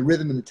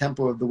rhythm and the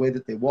tempo of the way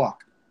that they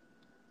walk.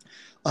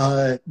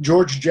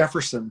 George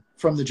Jefferson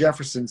from the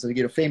Jeffersons,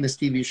 a famous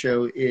TV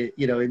show,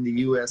 in the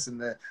U.S. in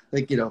the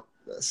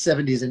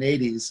 70s and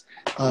 80s.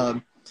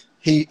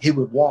 He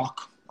would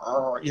walk.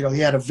 He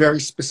had a very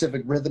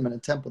specific rhythm and a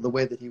tempo the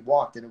way that he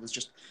walked, and it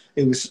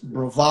was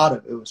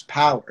bravado, it was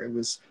power, it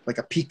was like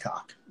a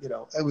peacock.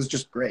 It was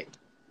just great.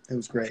 It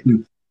was great.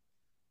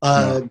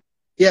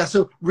 Yeah,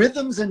 so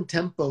rhythms and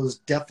tempos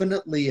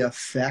definitely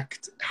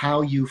affect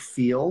how you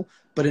feel,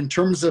 but in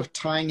terms of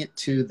tying it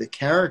to the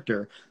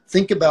character,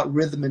 think about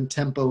rhythm and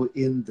tempo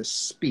in the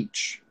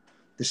speech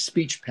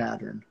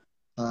pattern.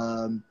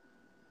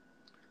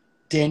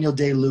 Daniel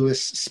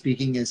Day-Lewis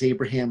speaking as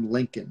Abraham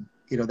Lincoln,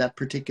 that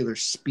particular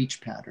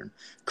speech pattern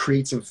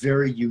creates a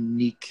very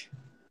unique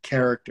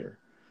character.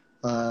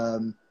 I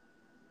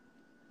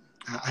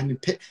mean,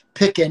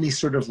 pick any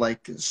sort of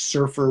like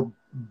surfer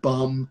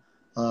bum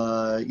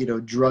you know,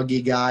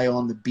 druggy guy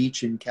on the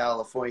beach in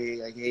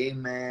California. Like, hey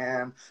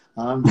man,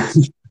 I'm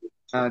just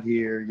out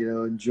here, you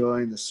know,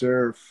 enjoying the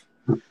surf,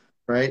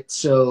 right?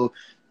 So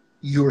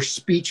your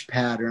speech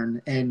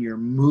pattern and your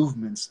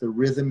movements, the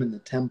rhythm and the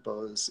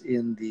tempos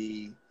in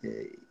the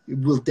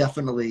will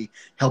definitely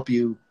help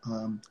you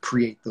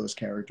create those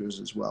characters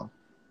as well.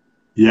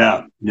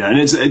 Yeah, yeah, and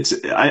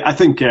I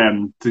think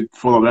to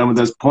follow up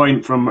Emma's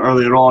point from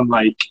earlier on,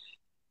 like,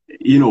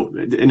 you know,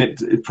 and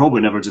it's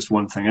probably never just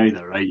one thing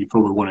either, right? You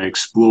probably want to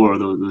explore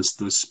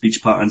those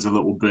speech patterns a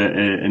little bit,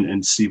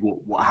 and see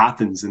what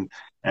happens, and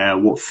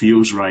what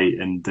feels right,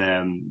 and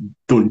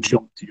don't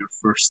jump to your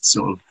first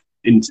sort of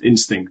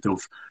instinct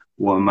of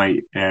what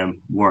might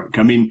work.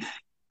 I mean,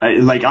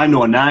 I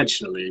know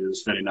naturally,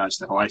 it's very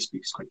natural how I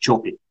speak. It's quite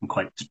choppy and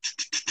quite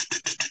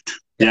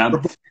yeah.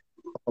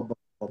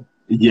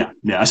 Yeah,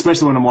 yeah,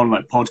 especially when I'm on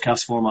like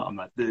podcast format, I'm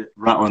like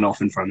rattling off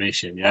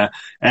information, yeah.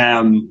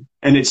 And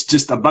it's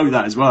just about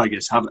that as well, I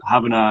guess,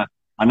 having a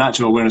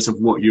natural awareness of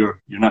what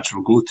your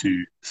natural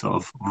go-to sort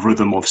of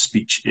rhythm of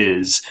speech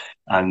is,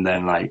 and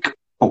then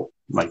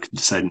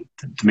deciding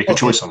to make a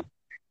choice on it.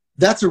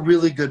 That's a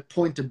really good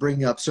point to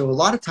bring up. So a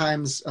lot of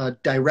times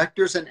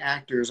directors and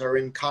actors are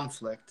in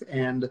conflict,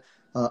 and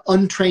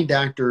untrained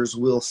actors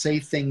will say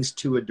things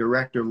to a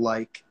director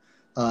like,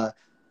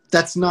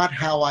 that's not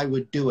how I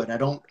would do it. I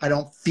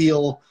don't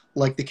feel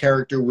like the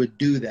character would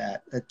do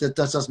that. That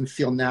doesn't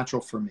feel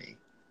natural for me.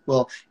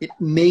 Well, it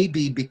may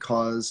be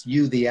because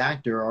you, the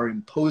actor, are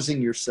imposing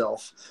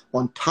yourself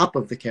on top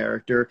of the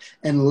character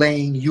and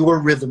laying your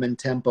rhythm and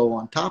tempo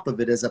on top of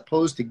it, as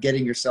opposed to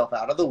getting yourself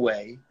out of the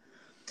way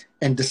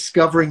and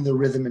discovering the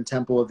rhythm and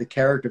tempo of the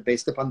character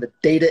based upon the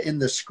data in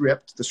the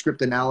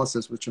script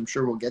analysis, which I'm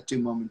sure we'll get to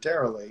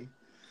momentarily,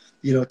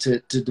 you know, to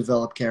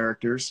develop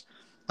characters.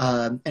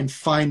 And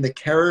find the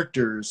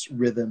character's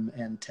rhythm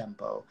and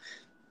tempo.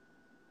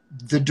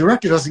 The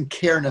director doesn't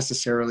care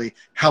necessarily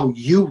how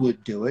you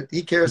would do it.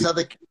 He cares how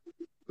the character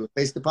would do it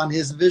based upon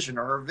his vision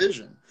or her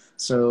vision.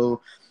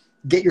 So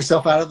get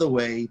yourself out of the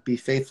way, be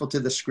faithful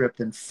to the script,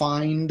 and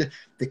find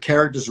the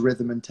character's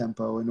rhythm and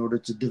tempo in order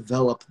to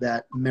develop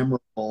that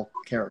memorable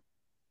character.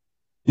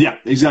 Yeah,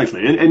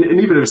 exactly. And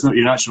even if it's not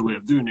your natural way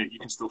of doing it, you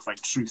can still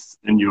find truth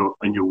in your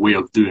way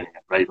of doing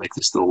it, right? Like,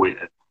 there's still a way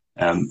to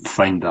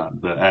find that.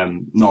 But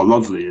no,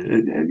 lovely.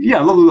 Yeah,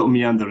 I love the little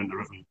meander in the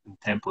rhythm and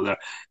tempo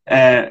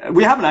there.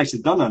 We haven't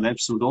actually done an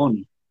episode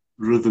on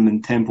rhythm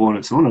and tempo on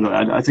its own.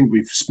 I think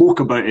we've spoke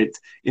about it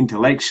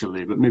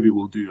intellectually, but maybe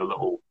we'll do a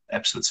little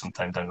episode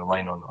sometime down the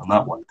line on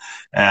that one.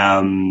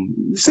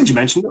 Since you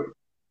mentioned it,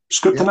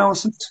 script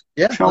analysis,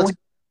 shall we?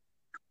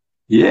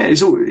 Yeah,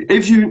 so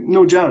if you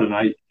know Jared and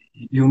I,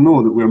 you'll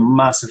know that we're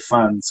massive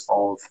fans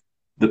of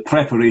the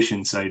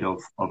preparation side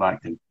of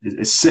acting.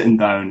 Is sitting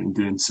down and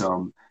doing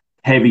some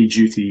heavy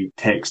duty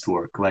text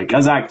work. Like,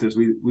 as actors,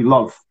 we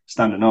love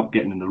standing up,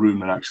 getting in the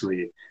room, and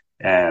actually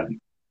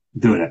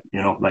doing it,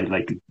 you know,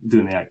 like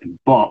doing the acting.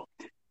 But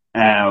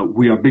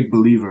we are big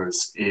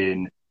believers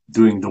in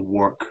doing the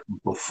work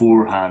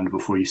beforehand,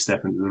 before you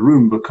step into the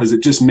room, because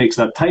it just makes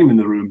that time in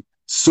the room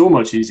so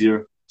much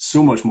easier,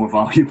 so much more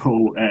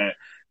valuable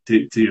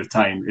to your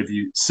time if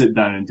you sit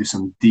down and do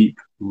some deep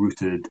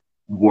rooted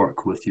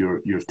work with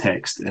your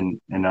text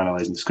and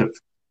analysing the script.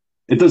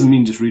 It doesn't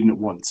mean just reading it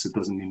once. It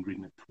doesn't mean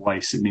reading it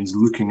twice. It means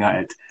looking at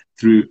it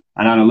through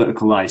an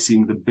analytical eye,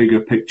 seeing the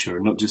bigger picture,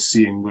 not just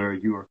seeing where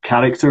your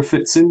character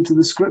fits into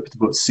the script,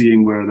 but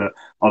seeing where the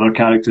other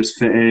characters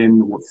fit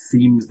in, what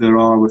themes there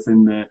are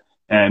within the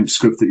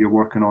script that you're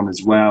working on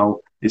as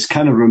well. It's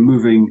kind of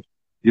removing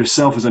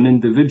yourself as an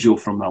individual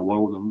from that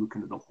world and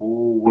looking at the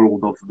whole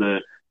world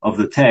of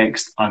the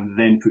text, and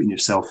then putting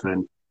yourself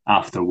in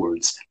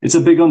afterwards. It's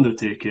a big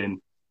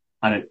undertaking,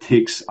 and it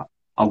takes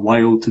a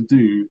while to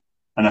do.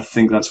 And I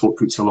think that's what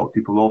puts a lot of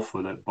people off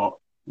with it. But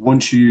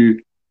once you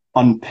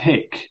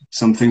unpick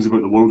some things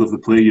about the world of the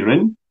play you're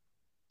in,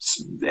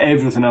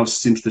 everything else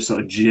seems to sort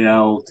of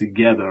gel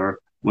together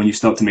when you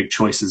start to make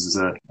choices as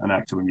an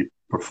actor when you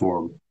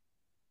perform.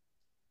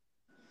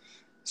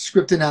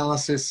 Script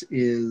analysis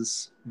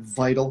is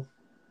vital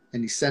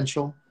and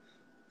essential,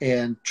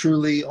 and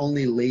truly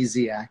only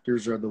lazy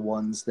actors are the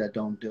ones that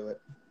don't do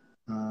it.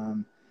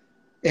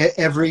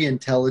 Every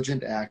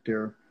intelligent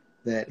actor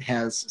that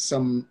has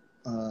some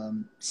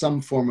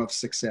form of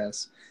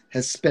success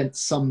has spent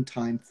some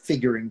time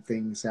figuring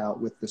things out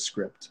with the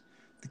script,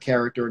 the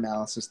character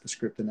analysis, the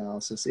script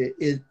analysis.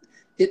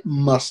 It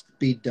must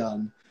be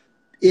done.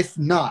 If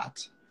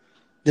not,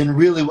 then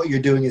really what you're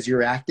doing is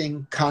you're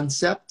acting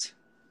concept,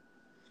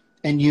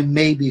 and you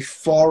may be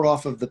far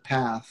off of the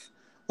path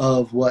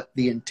of what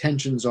the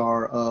intentions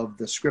are of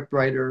the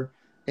scriptwriter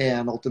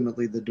and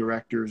ultimately the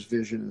director's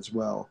vision as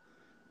well.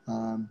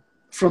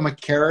 From a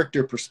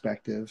character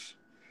perspective,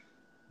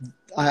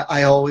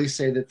 I always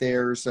say that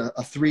there's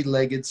a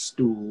three-legged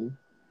stool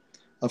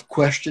of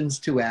questions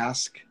to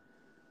ask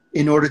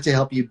in order to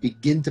help you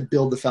begin to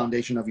build the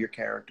foundation of your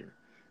character.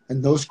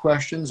 And those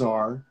questions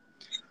are,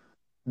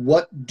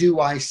 what do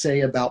I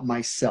say about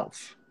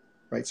myself?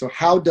 Right? So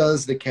how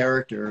does the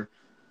character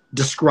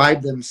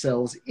describe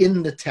themselves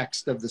in the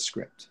text of the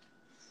script.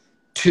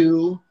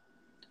 2,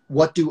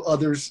 what do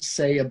others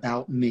say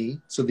about me?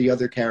 So the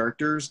other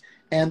characters,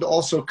 and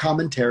also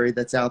commentary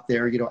that's out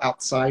there, you know,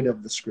 outside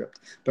of the script.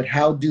 But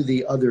how do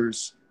the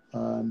others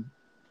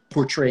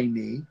portray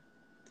me?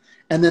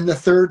 And then the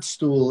third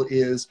stool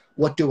is,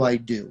 what do I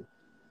do?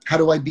 How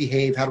do I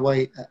behave? How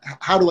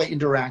do I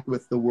interact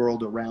with the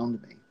world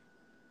around me?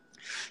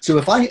 So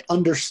if I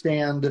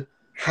understand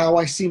how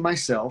I see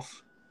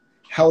myself,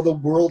 how the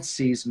world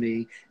sees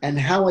me, and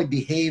how I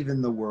behave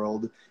in the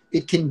world,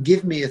 it can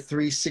give me a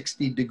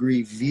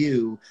 360-degree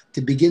view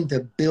to begin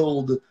to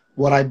build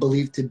what I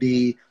believe to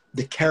be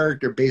the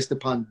character based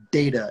upon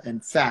data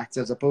and facts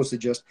as opposed to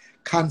just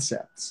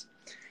concepts.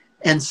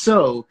 And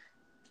so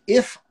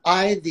if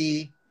I,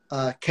 the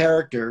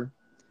character,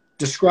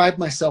 describe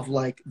myself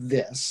like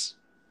this,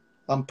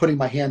 I'm putting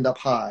my hand up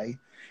high,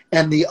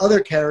 and the other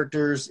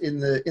characters in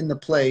the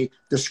play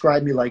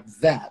describe me like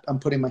that, I'm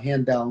putting my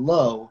hand down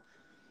low,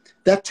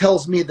 that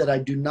tells me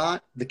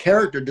that the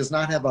character does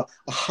not have a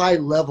high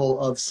level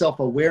of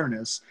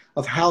self-awareness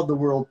of how the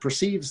world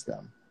perceives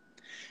them.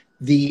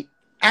 The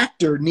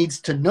actor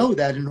needs to know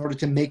that in order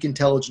to make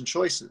intelligent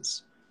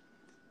choices.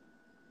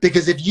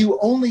 Because if you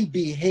only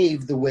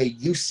behave the way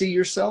you see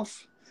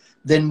yourself,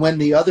 then when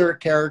the other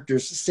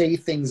characters say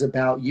things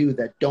about you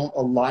that don't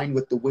align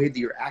with the way that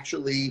you're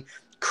actually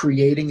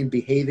creating and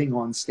behaving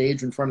on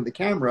stage in front of the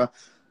camera,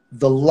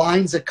 the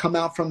lines that come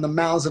out from the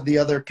mouths of the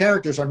other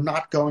characters are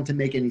not going to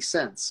make any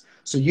sense.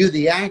 So you,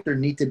 the actor,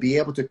 need to be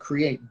able to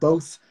create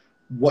both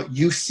what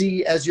you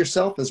see as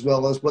yourself as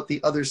well as what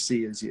the others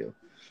see as you.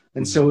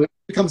 And so it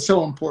becomes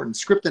so important.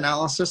 Script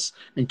analysis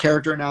and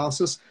character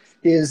analysis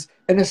is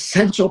an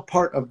essential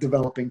part of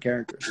developing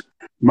characters.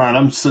 Man,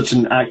 I'm such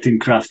an acting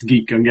craft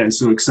geek. I'm getting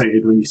so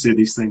excited when you say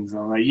these things.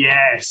 I'm like,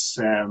 yes.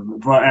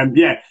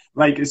 Yeah,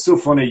 like, it's so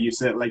funny you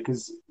said, like,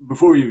 because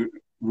before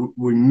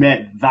we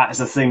met, that is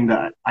a thing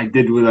that I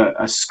did with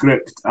a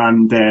script.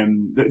 And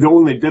the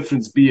only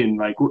difference being,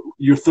 like,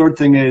 your third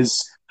thing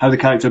is how the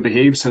character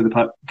behaves, how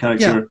the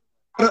character...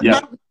 Yeah.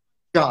 Not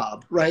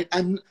job, right?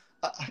 I'm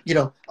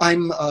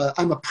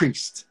a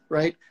priest,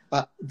 right?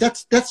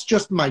 That's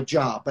just my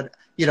job. But,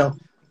 you know,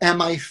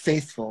 am I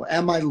faithful?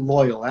 Am I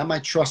loyal? Am I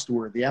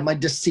trustworthy? Am I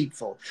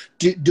deceitful?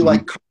 Do I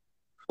comfort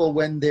people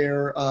when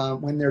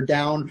they're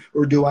down,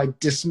 or do I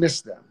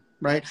dismiss them?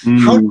 Right?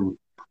 How do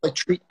I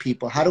treat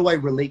people? How do I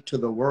relate to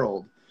the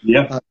world?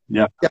 Yeah.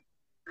 That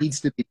needs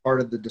to be part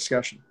of the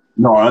discussion.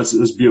 No,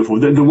 that's beautiful.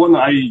 The one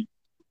that I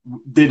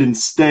did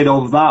instead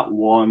of that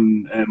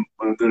one,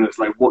 when I'm doing it, it's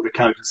like what the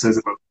character says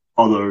about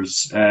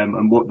others,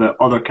 and what the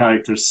other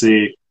characters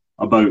say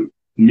about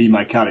me,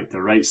 my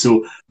character, right?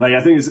 So, like,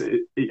 I think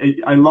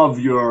I love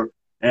your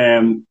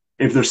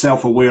if they're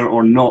self-aware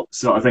or not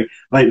sort of thing.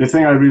 Like, the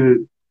thing I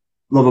really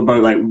love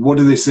about, like, what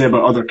do they say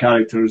about other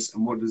characters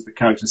and what does the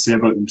character say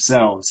about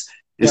themselves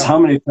is how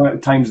many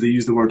times they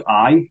use the word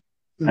I,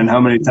 and how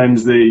many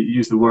times they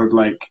use the word,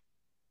 like,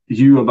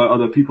 you about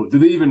other people. Do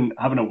they even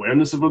have an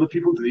awareness of other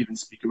people? Do they even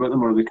speak about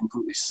them, or are they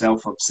completely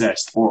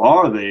self-obsessed? Or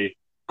are they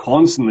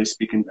constantly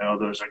speaking to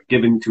others, or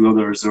giving to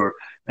others, or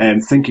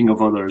thinking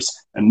of others,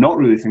 and not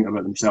really thinking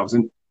about themselves?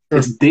 And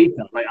it's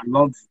data. Like, I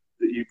love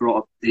that you brought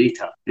up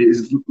data. It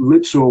is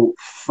literal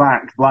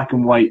fact, black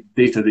and white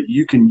data that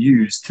you can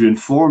use to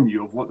inform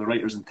you of what the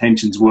writer's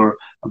intentions were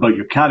about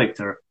your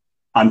character.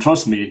 And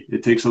trust me,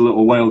 it takes a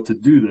little while to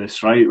do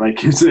this, right?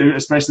 Like,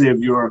 especially if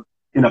you're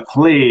in a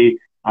play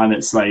and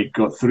it's like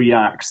got 3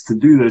 acts to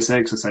do this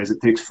exercise,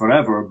 it takes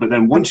forever. But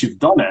then once you've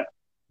done it,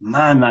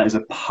 man, that is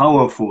a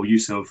powerful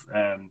use of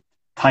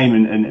time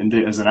and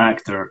data as an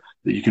actor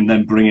that you can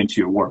then bring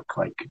into your work.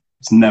 Like,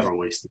 it's never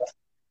wasted.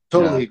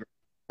 Totally agree.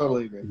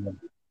 Totally agree. Yeah.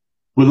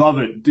 We love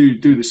it. Do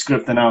the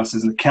script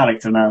analysis and the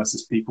character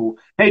analysis, people.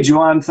 Hey,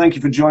 Joanne, thank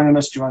you for joining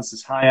us. Joanne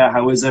says, hiya,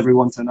 how is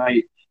everyone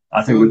tonight?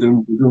 I think we're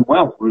doing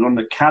well. We're on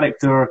the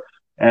character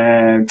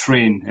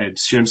train,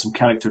 sharing some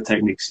character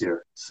techniques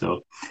here.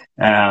 So,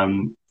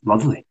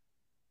 lovely.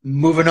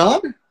 Moving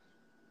on?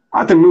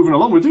 I think moving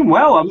along, we're doing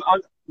well.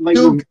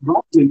 We're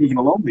rapidly moving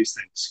along these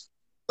things.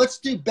 Let's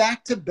do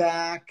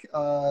back-to-back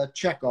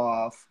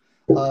Chekhov,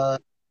 where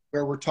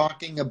we're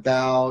talking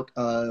about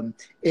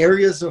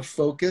areas of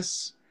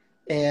focus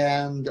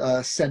and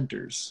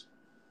centers.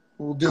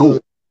 We'll do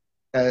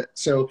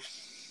cool.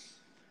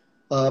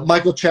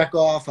 Michael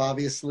Chekhov,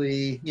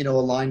 obviously, you know,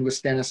 aligned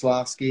with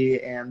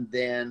Stanislavski, and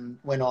then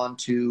went on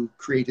to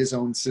create his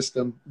own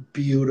system.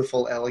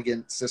 Beautiful,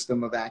 elegant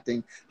system of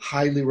acting.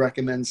 Highly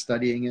recommend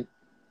studying it.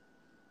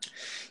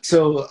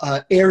 So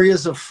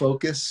areas of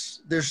focus,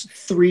 there's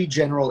 3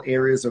 general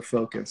areas of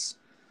focus.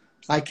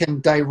 I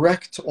can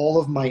direct all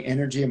of my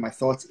energy and my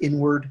thoughts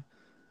inward,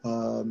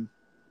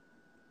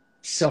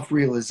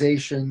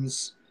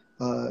 self-realizations,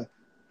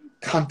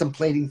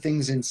 contemplating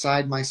things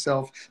inside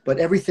myself, but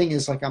everything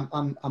is like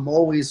I'm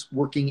always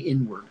working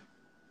inward.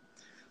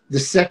 The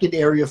second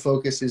area of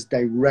focus is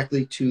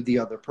directly to the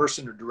other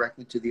person or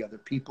directly to the other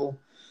people.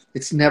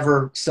 It's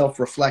never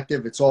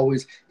self-reflective. It's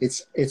always,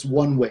 it's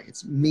one way.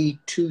 It's me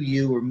to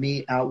you, or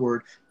me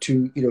outward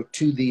to,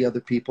 to the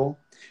other people.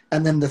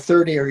 And then the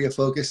third area of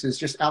focus is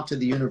just out to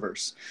the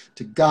universe,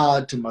 to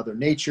God, to Mother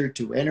Nature,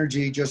 to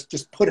energy.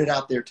 Just put it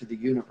out there to the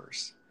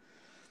universe.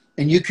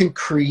 And you can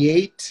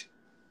create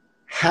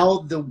how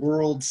the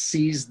world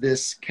sees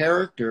this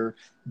character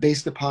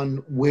based upon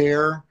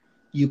where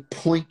you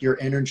point your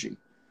energy.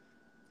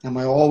 Am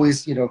I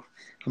always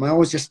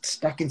just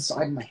stuck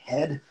inside my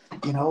head,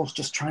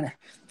 just trying to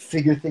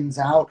figure things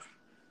out?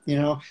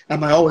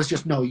 Am I always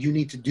just, no, you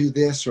need to do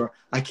this, or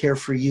I care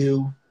for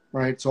you,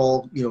 right? It's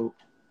all,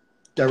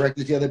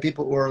 directed to other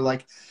people, or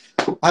like,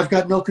 I've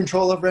got no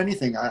control over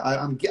anything.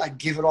 I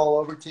give it all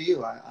over to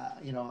you. I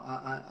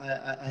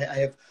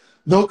have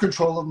no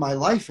control of my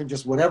life, and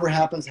just whatever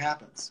happens,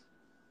 happens.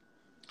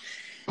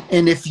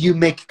 And if you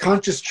make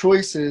conscious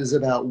choices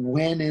about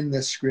when in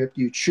the script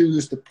you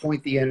choose to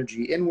point the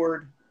energy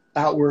inward,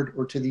 outward,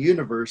 or to the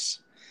universe,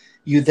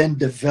 you then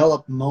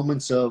develop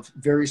moments of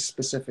very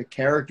specific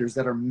characters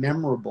that are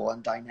memorable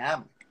and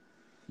dynamic.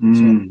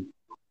 So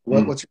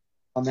what's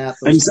on that?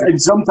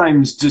 And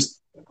sometimes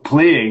just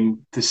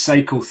playing to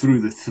cycle through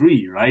the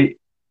three, right?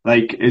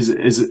 Like is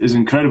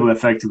incredibly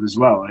effective as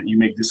well. You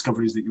make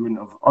discoveries that you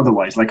wouldn't have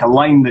otherwise. Like a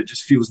line that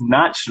just feels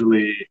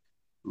naturally,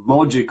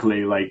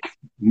 logically, like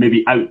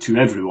maybe out to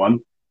everyone.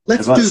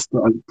 If that's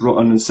what I brought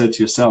on and said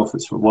to yourself,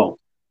 it's for, well.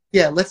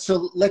 Yeah, let's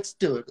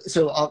do it.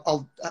 So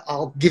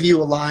I'll give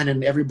you a line,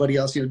 and everybody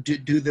else,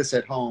 do this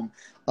at home.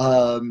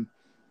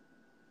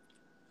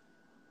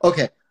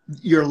 Okay,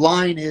 your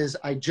line is,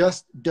 I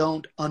just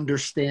don't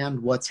understand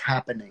what's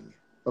happening.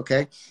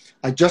 Okay,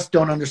 I just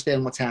don't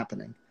understand what's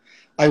happening.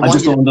 I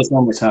just don't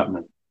understand what's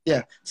happening.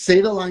 Yeah,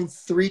 say the line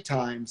 3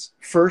 times.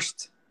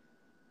 First,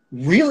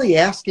 really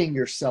asking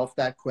yourself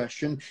that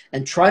question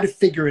and try to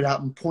figure it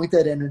out and point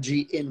that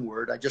energy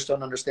inward. I just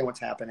don't understand what's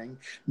happening.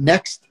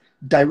 Next,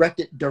 direct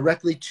it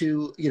directly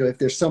to, if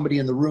there's somebody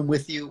in the room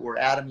with you, or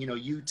Adam,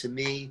 you to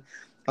me,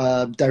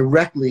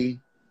 directly,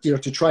 to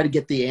try to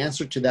get the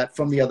answer to that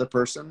from the other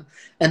person.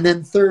 And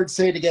then third,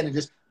 say it again and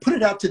just put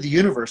it out to the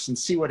universe and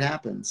see what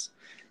happens.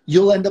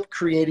 You'll end up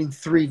creating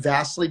 3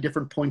 vastly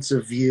different points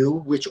of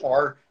view, which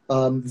are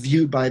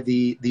viewed by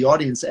the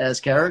audience as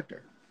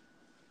character.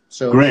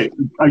 So great.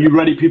 Are you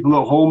ready, people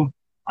at home?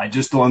 I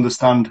just don't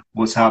understand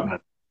what's happening,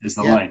 is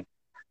the line.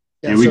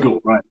 Yeah, here we go.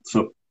 Right.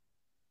 So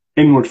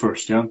inward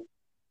first, yeah?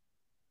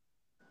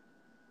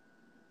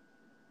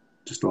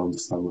 Just don't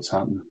understand what's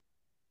happening.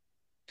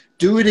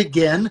 Do it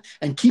again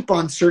and keep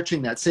on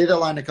searching that. Say that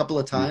line a couple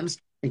of times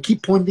and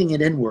keep pointing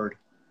it inward.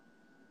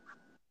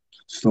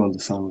 Just don't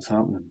understand what's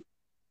happening.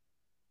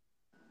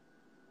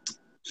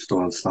 Just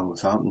don't understand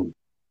what's happening.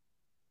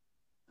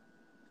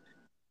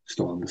 Just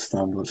don't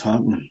understand what's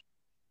happening.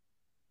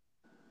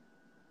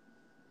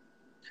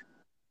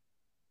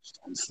 Just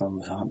don't understand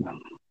what's happening.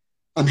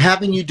 I'm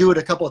having you do it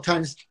a couple of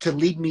times to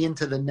lead me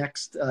into the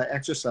next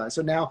exercise.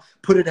 So now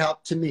put it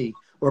out to me,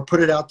 or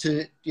put it out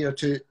to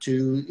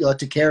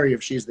to Carrie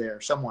if she's there,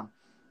 someone.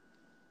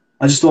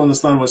 I just don't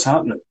understand what's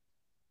happening.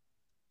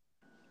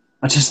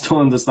 I just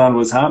don't understand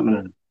what's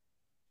happening.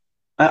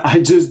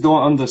 I just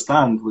don't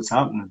understand what's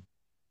happening.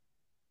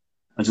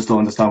 I just don't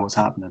understand what's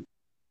happening.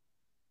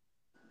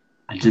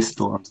 I just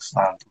don't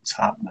understand what's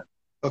happening.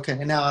 Okay,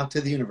 and now out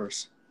to the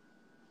universe.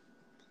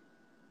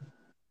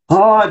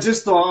 Oh, I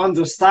just don't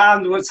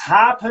understand what's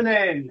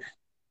happening.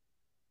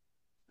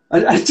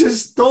 I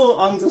just don't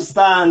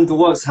understand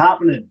what's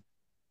happening.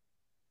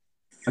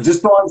 I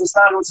just don't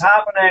understand what's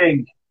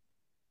happening.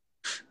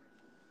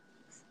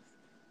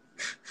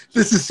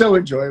 This is so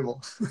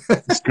enjoyable.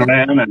 It's great,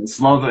 isn't it? It's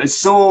lovely. It's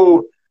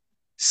so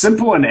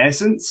simple in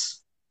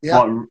essence,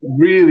 but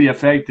really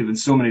effective in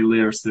so many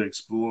layers to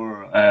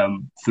explore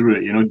through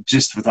it.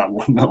 Just with that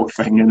one little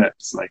thing in it,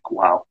 it's like,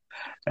 wow.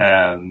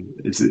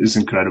 It's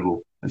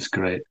incredible. It's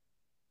great.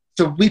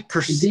 So we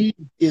perceive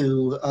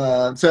you.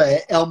 So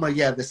Elma,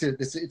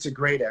 it's a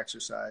great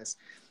exercise.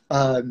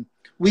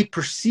 We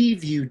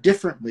perceive you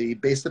differently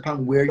based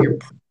upon where you're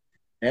putting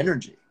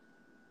energy.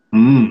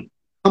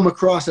 Come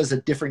across as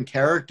a different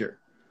character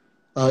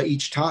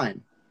each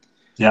time.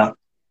 Yeah.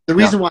 The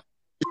reason why I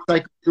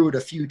cycled through it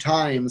a few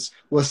times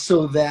was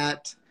so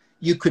that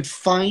you could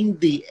find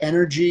the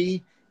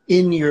energy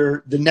in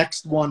the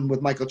next one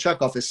with Michael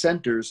Chekhov is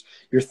centers,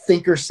 your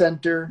thinker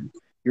center,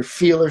 your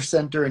feeler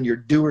center, and your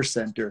doer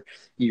center,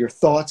 your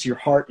thoughts, your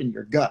heart, and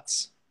your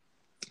guts.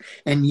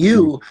 And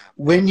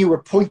when you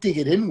were pointing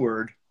it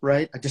inward,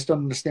 right, I just don't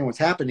understand what's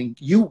happening,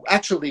 you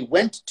actually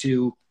went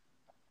to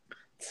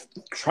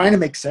trying to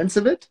make sense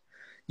of it.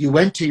 You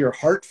went to your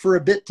heart for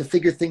a bit to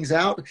figure things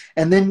out.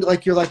 And then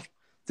you're like,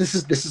 this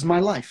is my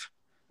life.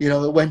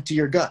 It went to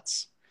your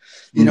guts.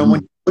 When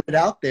you put it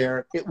out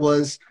there, it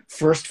was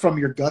first from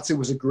your guts. It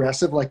was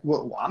aggressive. Like,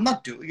 well, I'm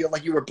not doing it.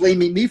 Like you were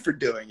blaming me for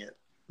doing it.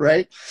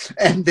 Right.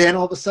 And then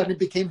all of a sudden it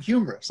became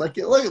humorous. Like,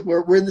 look,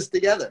 we're in this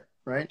together.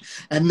 Right.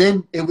 And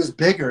then it was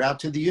bigger out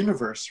to the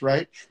universe.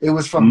 Right. It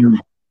was from your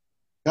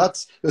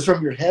guts. It was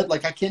from your head.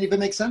 Like, I can't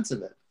even make sense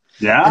of it.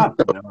 Yeah.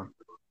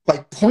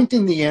 by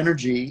pointing the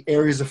energy,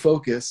 areas of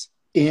focus,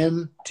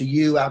 in to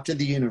you, out to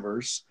the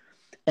universe,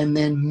 and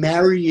then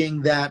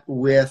marrying that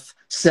with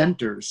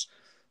centers.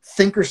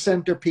 Thinker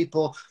center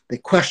people, they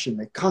question,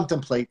 they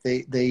contemplate,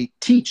 they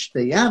teach,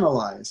 they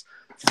analyze.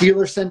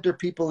 Feeler center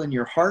people in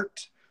your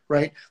heart,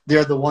 right?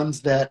 They're the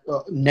ones that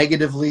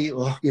negatively,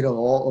 oh,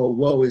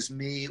 woe is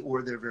me,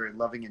 or they're very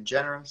loving and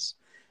generous.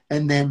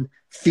 And then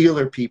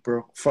feeler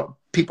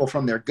people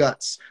from their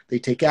guts. They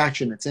take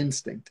action, it's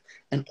instinct.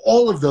 And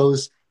all of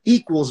those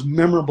equals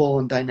memorable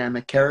and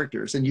dynamic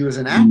characters. And you as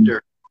an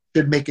actor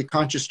should make a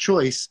conscious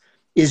choice.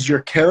 Is your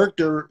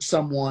character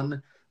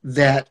someone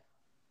that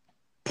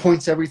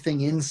points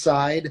everything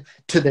inside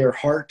to their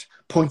heart,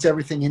 points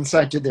everything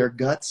inside to their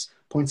guts,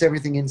 points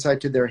everything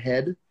inside to their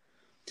head,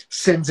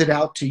 sends it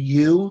out to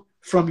you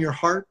from your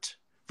heart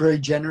very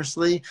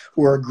generously,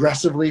 or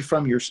aggressively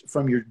from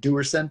your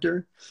doer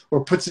center,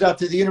 or puts it out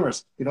to the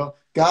universe?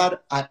 God,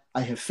 I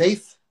have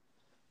faith.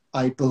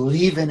 I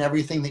believe in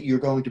everything that you're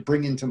going to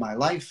bring into my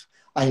life.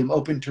 I am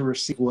open to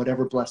receive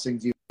whatever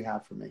blessings you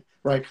have for me,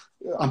 right?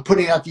 I'm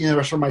putting out the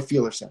universe from my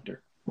feeler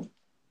center.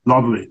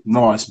 Lovely.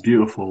 No, it's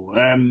beautiful.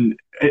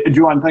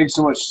 Joanne, thanks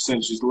so much.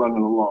 Since she's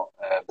learning a lot.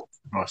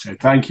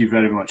 Thank you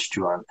very much,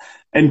 Joanne.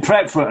 In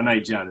prep for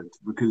tonight, Jared,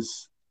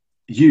 because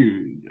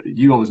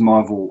you always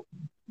marvel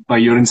by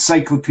your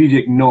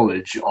encyclopedic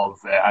knowledge of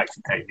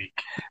acting technique.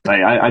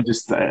 Like,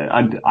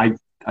 I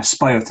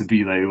aspire to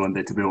be like one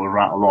day, to be able to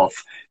rattle off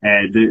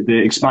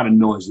the expanded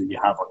knowledge that you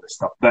have on this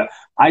stuff. But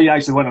I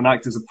actually went on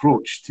Actor's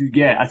Approach to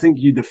get, I think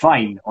you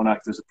define on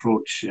Actor's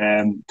Approach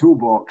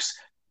toolbox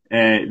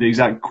the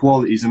exact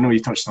qualities. I know you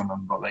touched on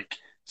them, but like,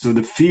 so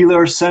the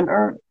feeler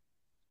center,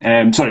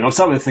 sorry, I'll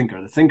start with the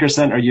thinker. The thinker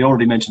center, you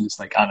already mentioned, it's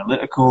like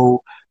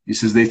analytical. He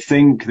says they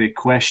think, they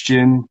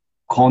question,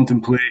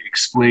 contemplate,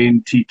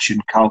 explain, teach,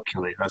 and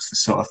calculate. That's the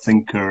sort of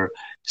thinker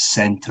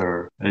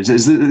center.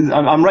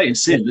 I'm right in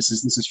saying this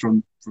is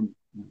from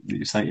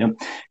your site,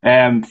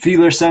 yeah.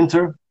 Feeler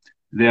center,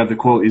 they have the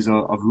qualities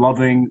of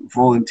loving,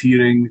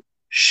 volunteering,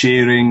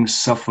 sharing,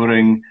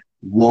 suffering,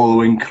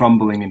 wallowing,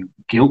 crumbling, and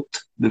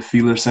guilt. The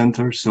feeler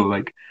center. So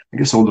like, I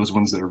guess all those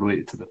ones that are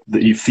related to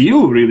that you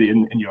feel really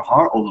in your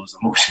heart, all those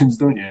emotions,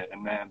 don't you?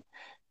 And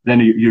then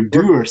your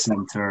doer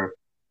center,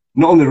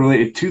 not only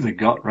related to the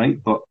gut,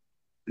 right, but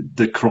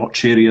the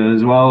crotch area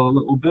as well a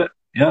little bit,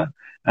 yeah.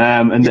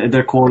 And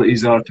their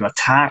qualities are to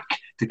attack,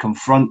 to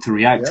confront, to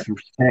react, to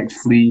protect,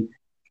 flee,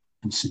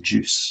 and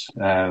seduce.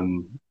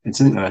 It's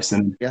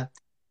interesting. Yeah.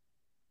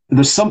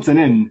 There's something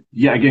in,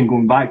 yet again,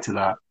 going back to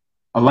that,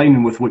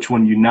 aligning with which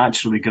one you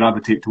naturally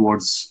gravitate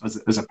towards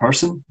as a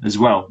person as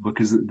well,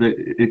 because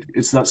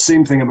it's that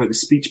same thing about the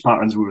speech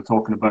patterns we were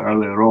talking about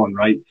earlier on,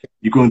 right?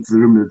 You go into the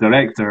room with the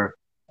director,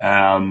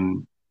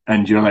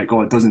 and you're like,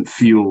 oh, it doesn't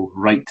feel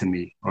right to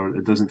me, or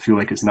it doesn't feel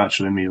like it's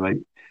naturally me. Like,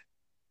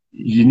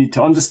 you need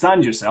to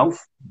understand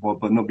yourself,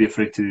 but not be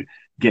afraid to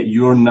get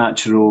your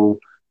natural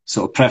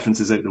sort of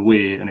preferences out the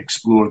way and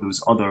explore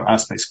those other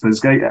aspects.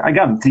 Because I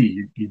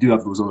guarantee you do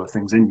have those other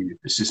things in you.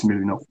 It's just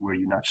maybe not where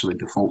you naturally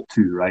default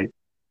to, right?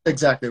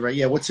 Exactly right.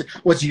 Yeah.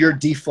 What's your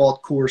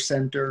default core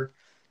center,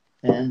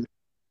 and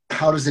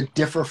how does it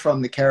differ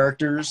from the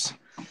characters?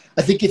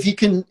 I think if you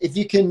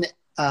can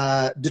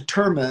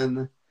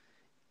determine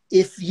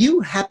if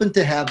you happen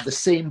to have the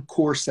same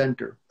core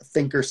center,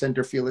 thinker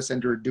center, feeler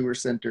center, or doer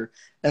center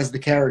as the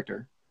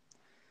character,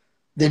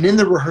 then in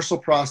the rehearsal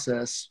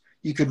process,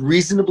 you could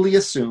reasonably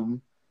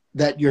assume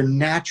that your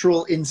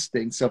natural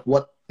instincts of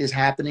what is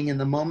happening in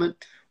the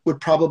moment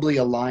would probably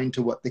align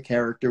to what the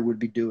character would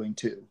be doing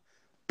too.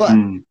 But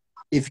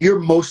if you're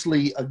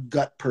mostly a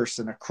gut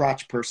person, a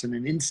crotch person,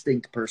 an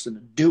instinct person,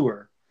 a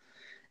doer,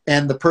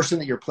 and the person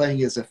that you're playing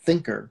is a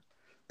thinker,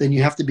 then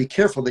you have to be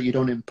careful that you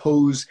don't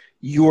impose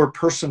your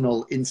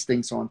personal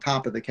instincts on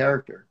top of the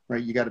character,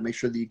 right? You got to make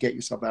sure that you get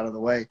yourself out of the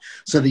way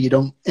so that you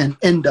don't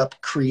end up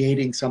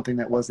creating something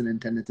that wasn't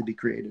intended to be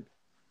created.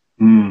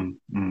 No,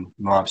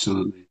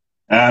 absolutely.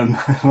 I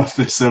love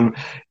this. And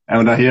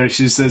I hear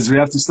she says we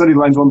have to study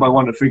lines one by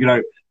one to figure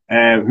out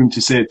whom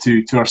to say it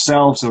to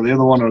ourselves or the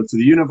other one or to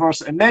the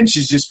universe. And then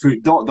she's just put ...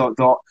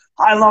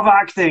 I love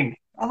acting.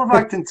 I love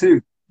acting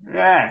too.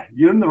 Yeah,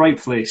 you're in the right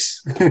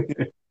place.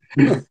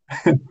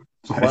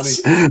 Funny.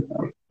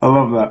 I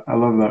love that. I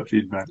love that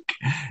feedback.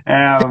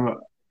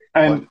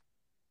 And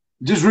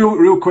just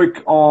real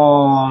quick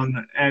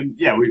on,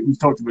 we've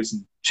talked about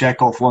some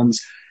Chekhov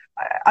ones.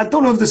 I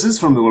don't know if this is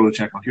from the world of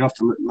Chekhov. You have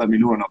to let me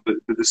know or not. But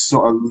this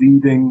sort of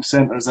leading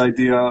centers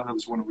idea, that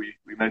was one we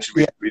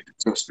mentioned we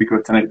sort of speak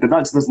about tonight. But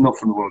that's not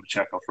from the world of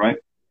Chekhov, right?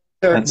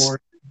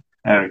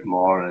 Eric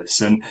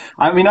Morris. And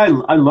I mean, I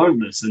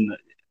learned this, and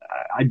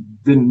I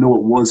didn't know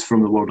it was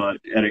from the world of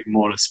Eric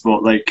Morris,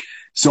 but like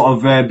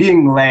sort of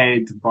being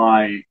led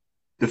by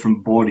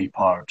different body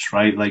parts,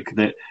 right? Like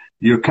that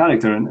your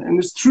character, and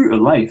it's true to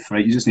life,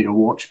 right? You just need to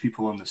watch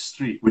people on the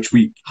street, which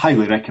we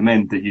highly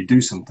recommend that you do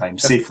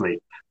sometimes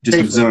safely. Just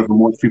observe and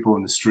watch people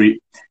on the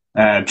street.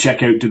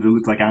 Check out, do they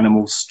look like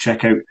animals?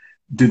 Check out,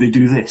 do they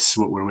do this?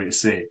 What we're way to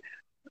say.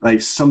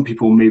 Like some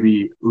people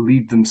maybe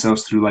lead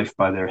themselves through life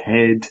by their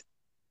head.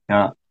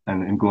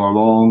 and go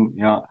along.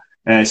 Yeah.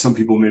 Some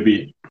people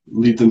maybe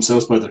lead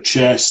themselves by their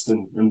chest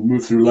and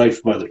move through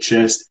life by their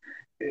chest.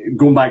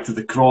 Going back to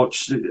the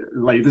crotch,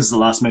 like this is the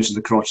last mention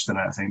of the crotch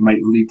tonight, I think,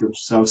 might lead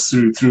themselves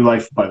through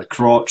life by the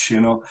crotch,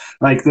 you know.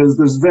 Like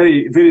there's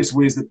various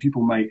ways that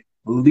people might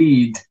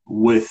lead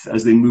with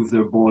as they move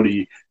their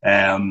body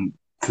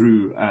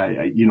through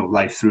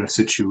life, through a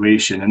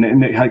situation,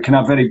 and it can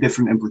have very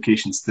different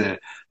implications to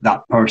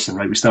that person,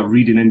 right? We start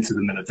reading into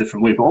them in a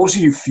different way, but also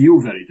you feel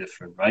very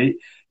different, right?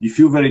 You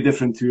feel very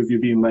different too if you're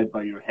being led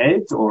by your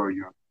head or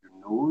your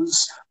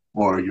nose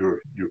or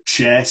your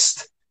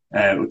chest.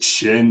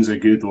 Chin's a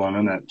good one,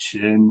 isn't it?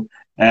 Chin.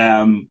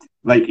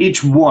 Like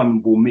each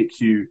one will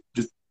make you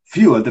just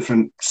feel a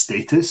different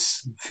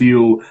status,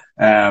 feel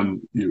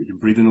your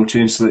breathing will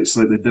change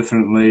slightly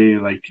differently,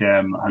 like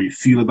how you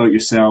feel about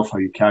yourself, how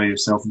you carry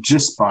yourself,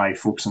 just by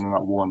focusing on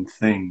that one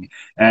thing.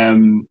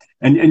 And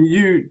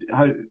you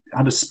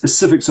had a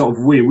specific sort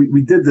of way.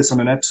 We did this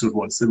on an episode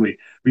once, didn't we?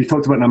 We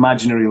talked about an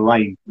imaginary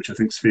line, which I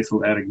think is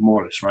faithful to Eric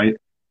Morris, right?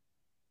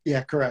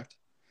 Yeah, correct.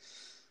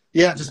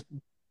 Yeah, just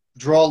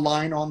draw a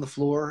line on the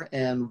floor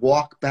and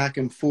walk back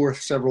and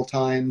forth several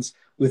times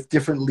with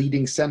different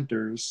leading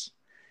centers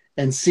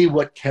and see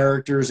what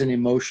characters and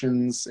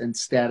emotions and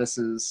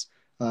statuses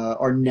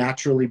are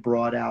naturally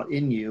brought out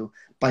in you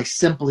by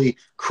simply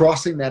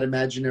crossing that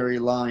imaginary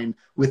line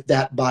with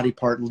that body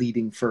part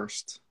leading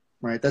first,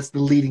 right? That's the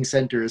leading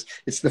center.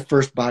 It's the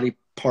first body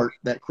part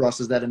that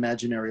crosses that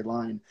imaginary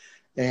line.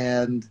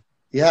 And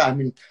yeah, I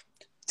mean,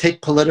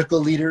 take political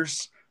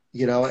leaders,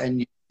 you know,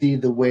 and you see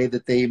the way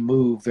that they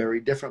move very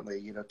differently.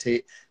 You know,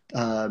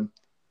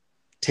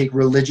 take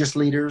religious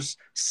leaders,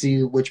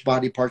 see which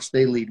body parts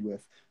they lead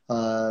with.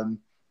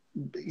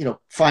 You know,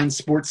 find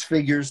sports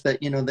figures that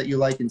that you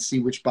like and see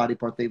which body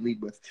part they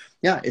lead with.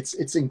 Yeah,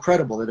 it's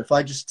incredible that if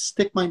I just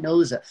stick my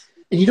nose at,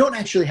 and you don't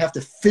actually have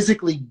to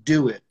physically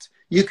do it.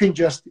 You can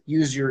just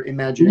use your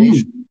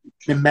imagination.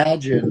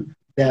 Imagine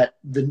that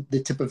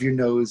the tip of your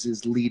nose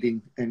is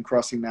leading and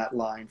crossing that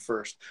line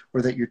first,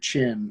 or that your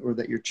chin, or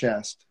that your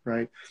chest,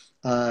 right?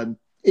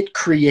 It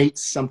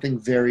creates something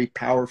very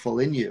powerful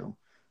in you.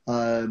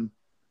 The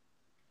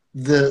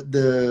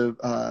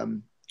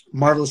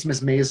Marvelous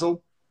Miss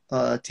Maisel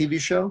TV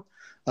show,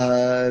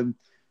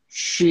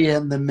 she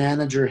and the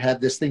manager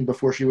had this thing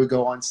before she would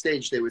go on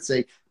stage. They would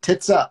say,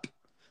 "Tits up."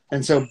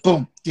 And so,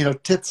 boom,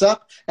 tits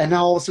up. And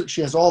now all of a sudden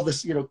she has all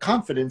this,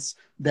 confidence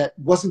that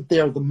wasn't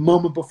there the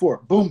moment before.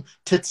 Boom,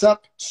 tits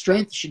up,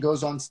 strength. She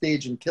goes on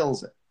stage and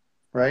kills it,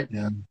 right?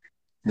 Yeah.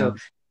 So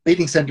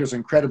leading centers are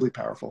incredibly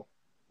powerful.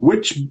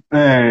 Which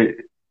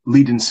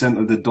leading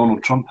center did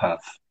Donald Trump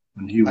have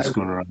when he was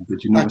going around?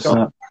 Did you notice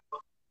that?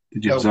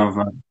 Did you observe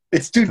that?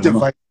 It's too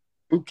divisive.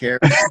 Who cares?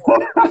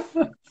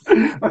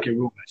 Okay,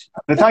 we'll mention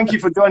that. But thank you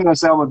for joining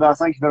us, Elmer.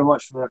 Thank you very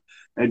much for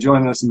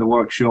joining us in the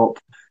workshop.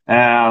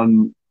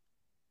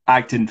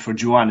 Acting for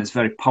Joanne is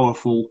very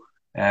powerful.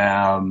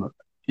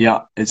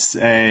 It's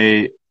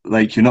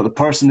like you're not the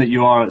person that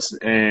you are. It's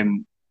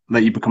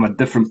like you become a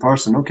different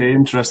person. Okay,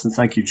 interesting.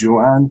 Thank you,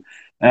 Joanne.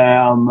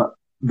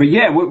 But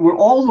yeah, we're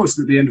almost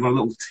at the end of our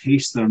little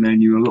taster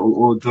menu, a little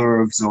hors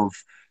d'oeuvres of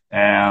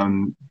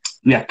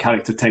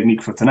character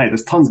technique for tonight.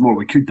 There's tons more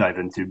we could dive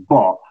into,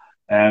 but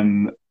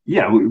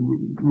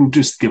we'll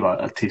just give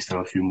a taster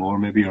of a few more,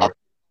 maybe. Or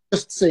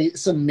just say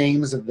some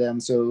names of them,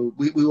 so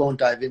we won't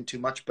dive in too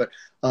much. But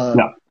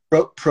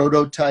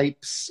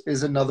prototypes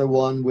is another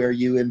one where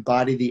you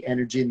embody the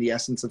energy and the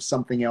essence of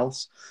something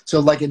else. So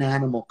like an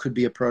animal could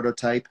be a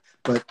prototype,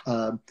 but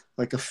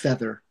like a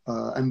feather,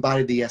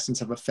 embody the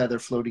essence of a feather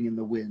floating in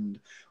the wind,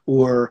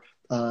 or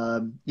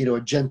a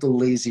gentle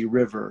lazy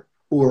river,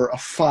 or a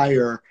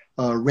fire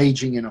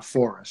raging in a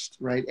forest,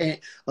 right? And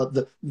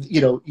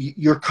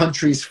your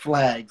country's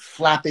flag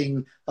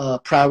flapping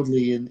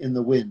proudly in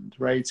the wind,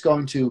 right? It's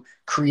going to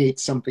create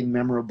something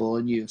memorable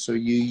in you. So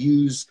you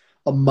use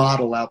a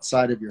model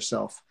outside of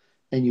yourself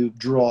and you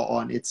draw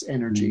on its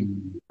energy.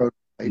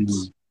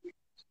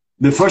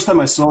 The first time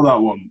I saw that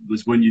one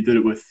was when you did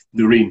it with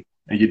Noreen,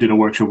 and you did a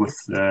workshop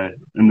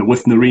in the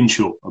With Noreen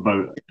show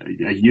about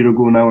a year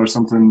ago now or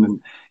something.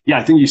 And yeah,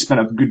 I think you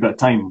spent a good bit of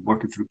time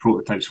working through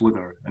prototypes with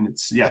her, and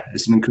it's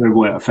an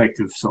incredibly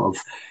effective sort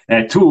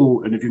of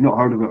tool. And if you've not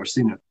heard of it or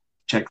seen it,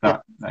 check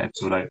that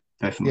episode out,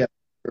 definitely.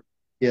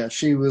 Yeah,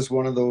 she was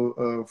one of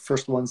the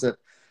first ones that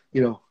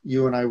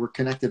you and I were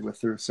connected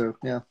with her. So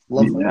yeah,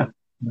 lovely.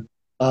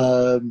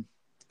 Yeah.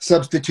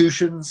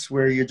 Substitutions,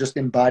 where you're just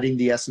embodying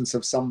the essence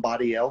of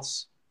somebody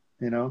else.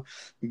 You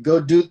go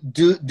do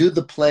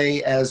the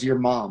play as your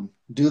mom,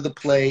 do the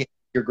play as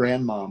your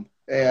grandmom,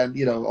 and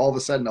all of a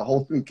sudden a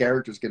whole new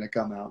character is going to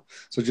come out.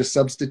 So just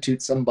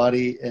substitute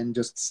somebody and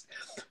just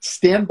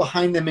stand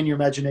behind them in your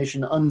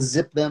imagination,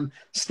 unzip them,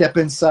 step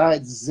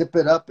inside, zip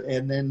it up,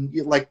 and then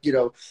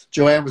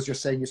Joanne was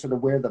just saying, you sort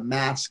of wear the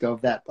mask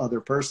of that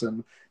other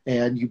person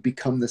and you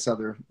become this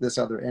other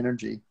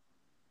energy.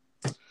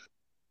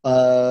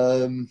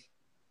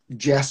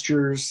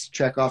 Gestures,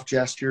 check off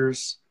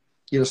gestures.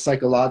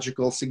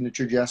 psychological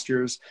signature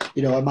gestures?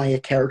 Am I a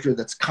character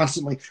that's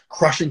constantly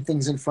crushing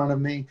things in front of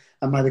me?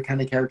 Am I the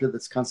kind of character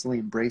that's constantly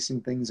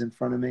embracing things in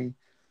front of me?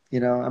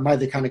 Am I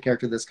the kind of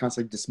character that's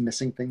constantly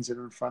dismissing things that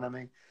are in front of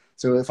me?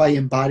 So if I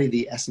embody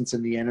the essence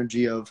and the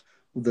energy of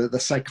the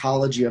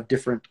psychology of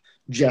different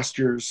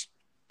gestures,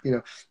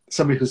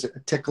 somebody who's a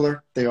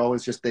tickler, they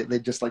always they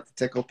just like to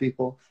tickle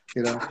people.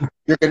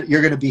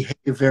 You're gonna behave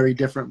very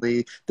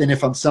differently than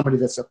if I'm somebody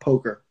that's a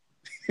poker.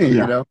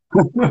 Yeah.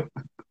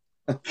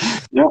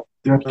 Yeah,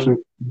 that's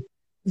true.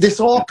 This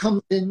all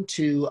comes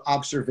into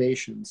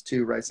observations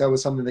too, right? So that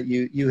was something that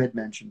you had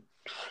mentioned.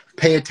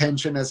 Pay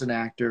attention as an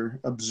actor,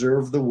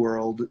 observe the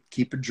world,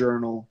 keep a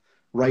journal,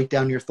 write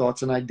down your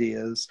thoughts and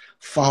ideas,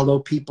 follow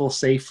people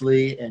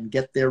safely and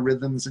get their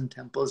rhythms and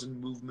tempos and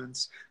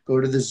movements, go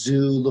to the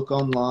zoo, look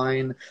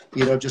online,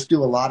 just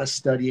do a lot of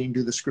studying,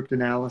 do the script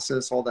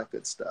analysis, all that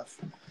good stuff.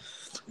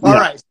 All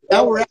right. So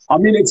now we're I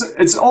mean,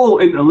 it's all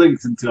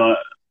interlinked into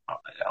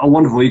a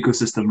wonderful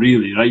ecosystem,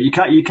 really, right? You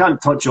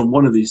can't touch on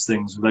one of these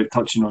things without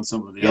touching on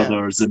some of the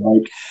others,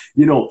 and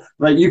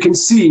you can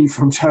see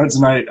from Jared's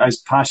and I's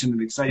passion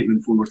and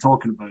excitement when we're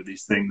talking about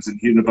these things and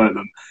hearing about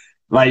them.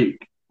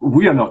 Like,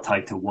 we are not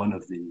tied to one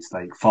of these,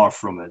 like, far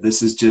from it.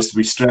 This is just,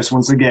 we stress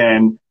once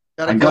again,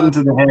 a gun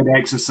to the head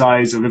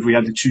exercise of if we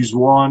had to choose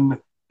one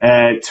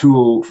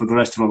tool for the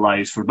rest of our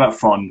lives for a bit of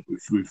fun,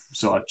 we've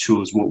sort of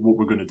chose what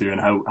we're going to do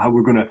and how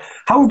we're going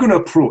to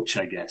approach,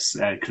 I guess,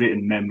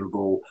 creating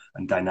memorable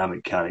and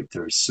dynamic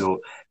characters.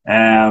 So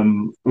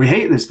we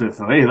hate this bit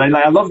though, eh? Like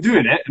I love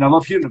doing it and I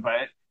love hearing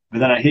about it, but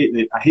then I hate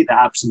the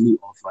absolute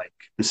of like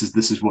this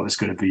is what it's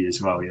going to be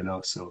as well,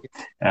 So,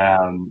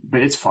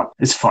 but it's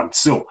fun.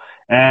 So,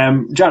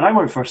 Jared, I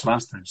went first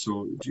last time.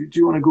 So, do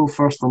you want to go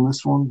first on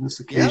this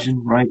occasion?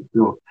 Yeah. Right.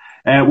 So,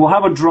 we'll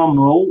have a drum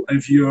roll.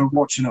 If you're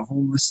watching at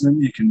home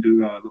listening, you can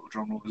do a little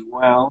drum roll as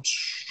well.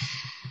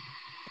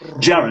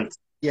 Jared.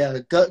 Yeah.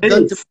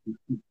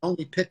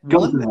 Only pick one.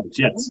 Gun to the head.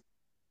 Yes.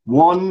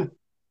 One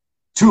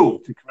tool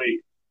to create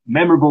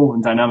memorable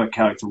and dynamic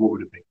character. What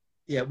would it be?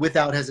 Yeah,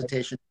 without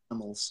hesitation,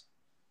 animals.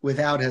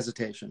 Without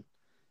hesitation.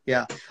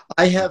 Yeah.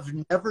 I have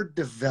never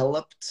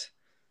developed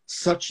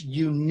such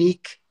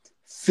unique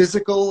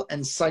physical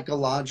and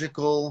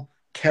psychological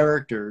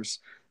characters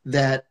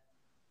that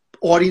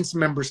audience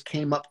members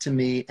came up to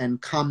me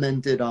and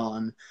commented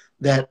on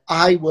that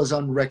I was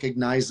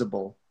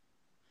unrecognizable.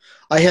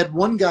 I had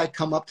one guy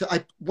come up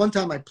to, one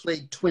time I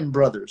played twin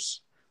brothers,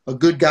 a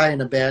good guy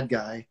and a bad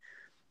guy.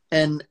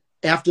 And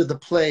after the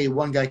play,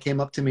 one guy came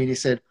up to me and he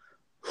said,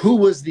 "Who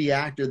was the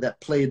actor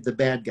that played the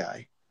bad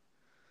guy?"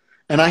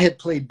 And I had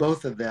played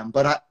both of them,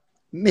 but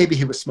maybe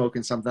he was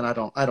smoking something. I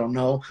don't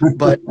know.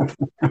 But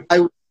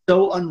I was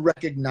so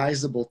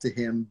unrecognizable to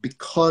him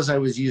because I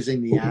was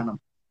using the animal.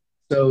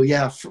 So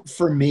yeah,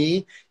 for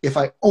me, if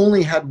I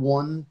only had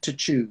one to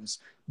choose,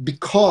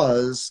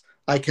 because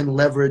I can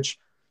leverage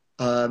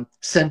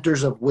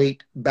centers of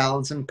weight,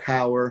 balance, and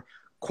power,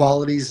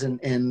 qualities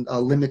and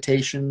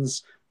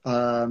limitations,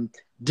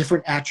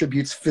 different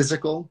attributes,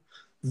 physical,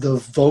 the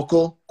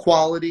vocal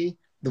quality,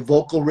 the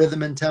vocal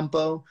rhythm and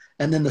tempo,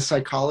 and then the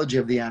psychology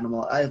of the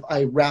animal.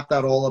 I wrap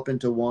that all up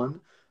into one.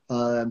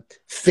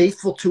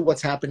 Faithful to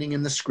what's happening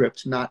in the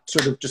script, not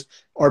sort of just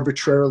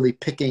arbitrarily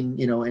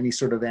picking, any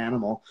sort of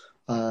animal,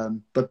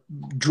 but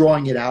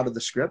drawing it out of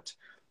the script.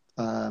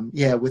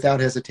 Yeah,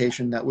 without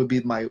hesitation, that would be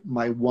my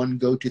one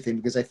go-to thing,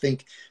 because I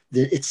think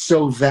that it's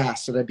so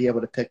vast that I'd be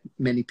able to pick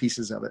many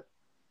pieces of it.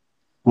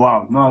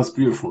 Wow, no, that's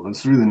beautiful.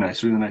 That's really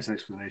nice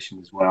explanation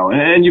as well.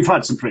 And you've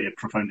had some pretty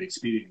profound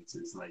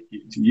experiences. Like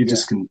you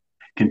just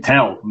can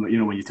tell, when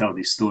you tell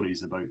these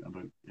stories about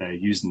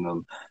using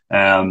them.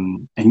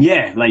 And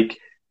yeah, like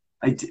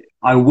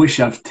I wish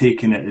I've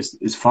taken it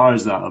as far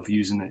as that, of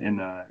using it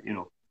in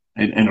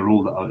a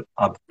role that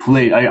I've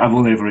played. I've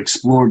only ever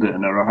explored it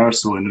in a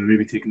rehearsal and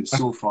maybe taken it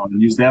so far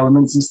and used the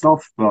elements and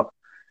stuff. But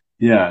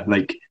yeah,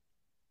 like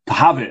to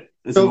have it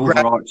as an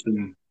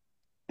overarching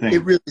thing.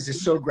 It really is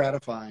just so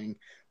gratifying.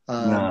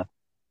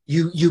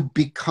 You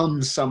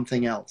become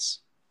something else.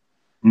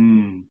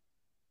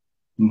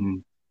 Mm-hmm.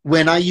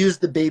 When I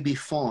used the baby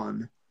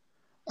fawn,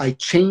 I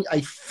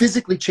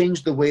physically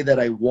changed the way that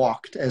I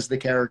walked as the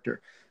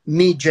character.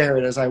 Me,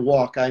 Jared, as I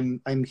walk,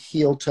 I'm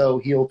heel toe,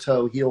 heel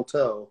toe, heel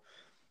toe.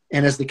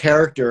 And as the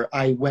character,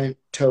 I went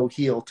toe,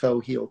 heel, toe,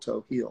 heel,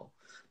 toe, heel,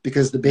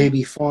 because the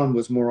baby fawn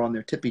was more on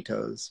their tippy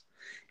toes.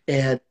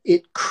 And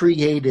it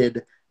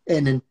created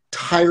an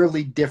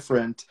entirely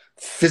different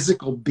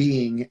physical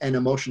being and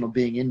emotional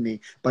being in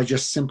me by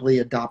just simply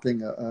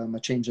adopting a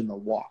change in the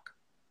walk.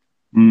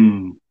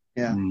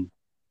 Yeah.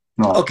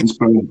 No, okay. It's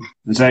brilliant.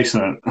 It's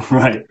excellent.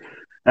 Right.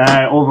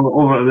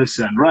 Over to this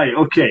end. Right.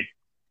 Okay.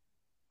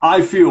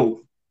 I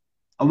feel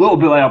a little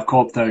bit like I've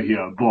copped out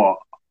here, but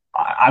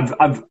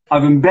I've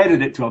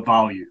embedded it to a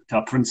value, to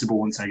a principle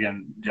once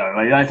again. Yeah,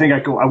 like, I think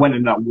I went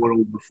in that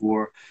world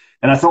before,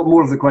 and I thought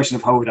more of the question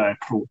of how would I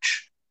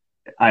approach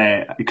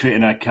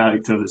creating a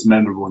character that's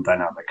memorable and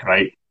dynamic,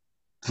 right?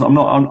 So I'm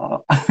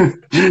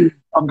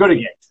going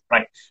to get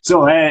right.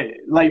 So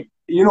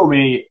you know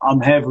me, I'm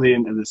heavily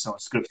into the sort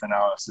of script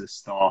analysis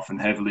stuff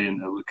and heavily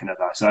into looking at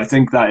that. So I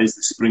think that is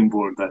the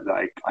springboard that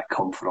I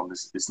come from,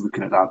 is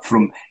looking at that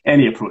from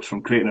any approach,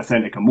 from creating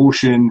authentic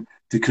emotion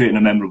to creating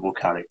a memorable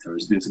character.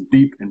 Is doing some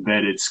deep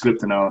embedded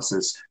script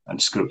analysis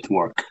and script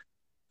work.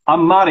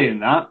 I'm marrying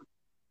that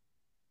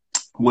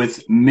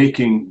with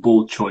making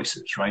bold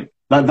choices, right?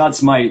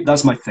 That's my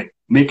thing.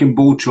 Making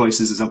bold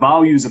choices is a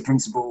value, is a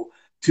principle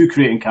to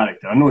creating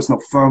character. I know it's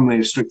not firmly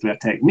or strictly a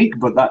technique,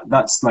 but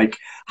that's like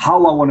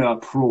how I want to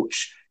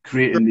approach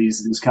creating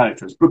these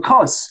characters.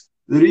 Because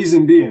the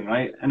reason being,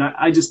 right, and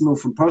I just know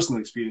from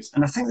personal experience,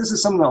 and I think this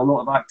is something that a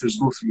lot of actors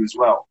go through as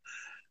well,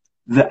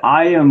 that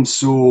I am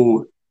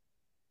so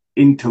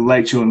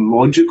intellectual and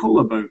logical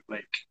about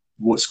like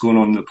what's going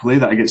on in the play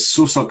that I get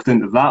so sucked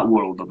into that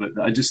world of it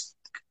that I just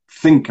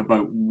think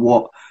about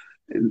what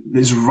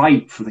is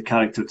right for the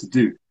character to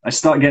do. I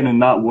start getting in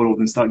that world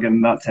and start getting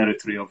in that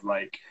territory of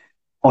like,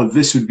 oh,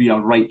 this would be a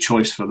right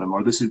choice for them,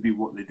 or this would be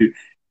what they do.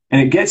 And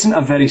it gets into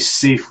a very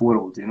safe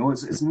world, you know.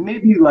 It's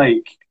maybe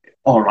like,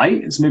 all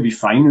right, it's maybe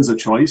fine as a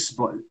choice,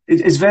 but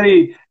it's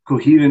very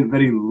coherent,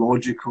 very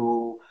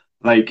logical.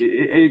 Like, you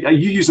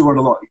use the word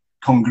a lot,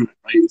 congruent,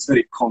 right? It's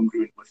very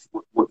congruent with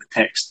what the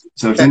text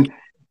says. And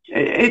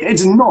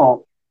it's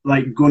not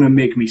like going to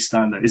make me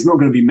stand out. It's not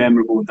going to be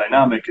memorable and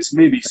dynamic. It's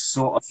maybe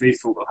sort of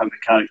faithful to how the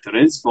character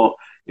is, but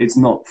it's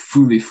not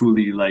fully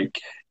like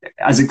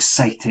as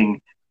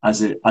exciting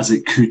as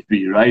it could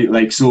be, right?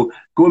 Like, so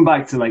going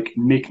back to like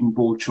making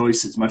bold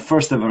choices, my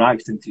first ever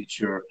acting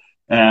teacher,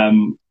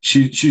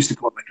 she used to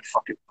call it like a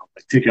fuck it pill,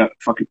 like take a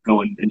fuck it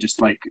pill and just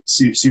like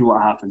see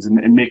what happens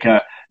and make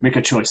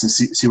a choice and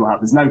see what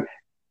happens. Now,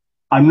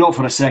 I'm not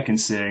for a second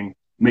saying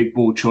make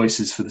bold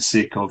choices for the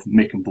sake of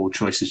making bold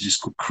choices,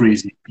 just go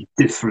crazy, be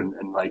different,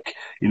 and like,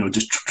 you know,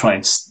 just try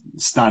and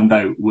stand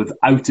out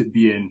without it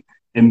being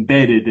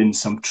embedded in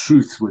some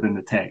truth within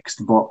the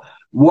text. But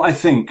what I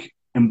think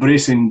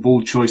embracing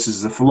bold choices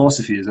as a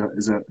philosophy,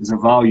 as a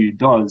value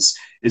does,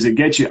 is it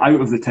gets you out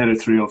of the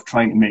territory of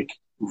trying to make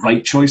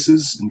right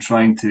choices and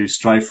trying to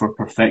strive for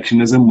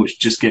perfectionism, which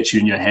just gets you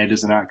in your head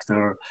as an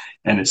actor,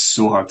 and it's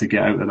so hard to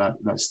get out of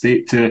that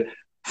state, to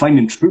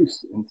finding truth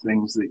in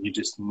things that you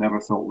just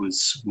never thought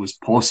was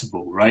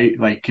possible, right?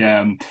 Like,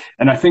 and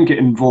I think it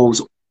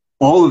involves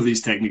all of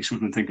these techniques we've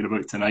been thinking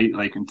about tonight,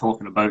 like, and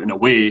talking about in a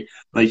way,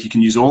 like, you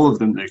can use all of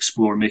them to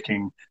explore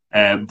making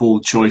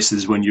bold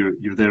choices when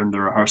you're there in the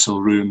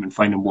rehearsal room and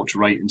finding what's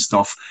right and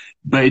stuff.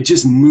 But it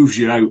just moves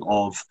you out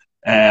of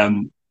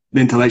the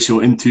intellectual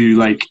into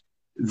like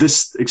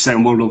this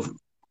exciting world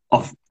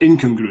of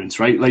incongruence,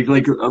 right?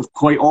 Like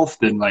quite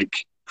often,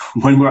 like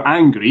when we're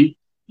angry,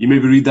 you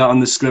maybe read that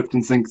on the script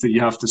and think that you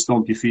have to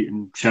stomp your feet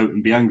and shout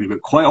and be angry.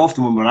 But quite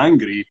often when we're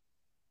angry,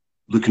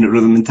 looking at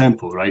rhythm and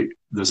tempo, right,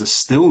 there's a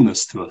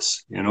stillness to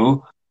us, you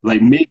know?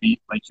 Like maybe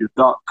like your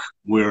duck,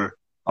 where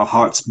our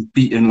heart's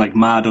beating like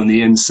mad on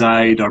the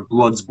inside, our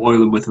blood's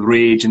boiling with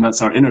rage, and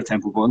that's our inner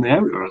tempo. But on the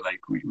outer, like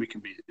we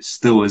can be as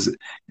still as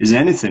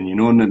anything, you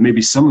know? And that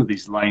maybe some of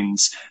these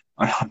lines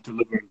are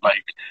delivered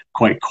like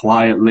quite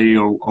quietly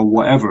or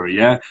whatever,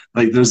 yeah?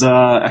 Like there's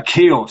a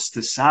chaos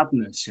to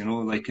sadness, you know,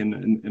 like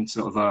in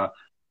sort of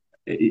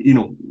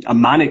a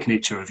manic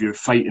nature if you're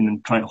fighting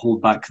and trying to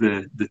hold back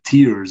the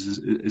tears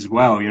as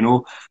well, you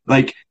know?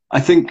 Like,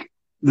 I think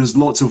there's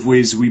lots of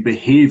ways we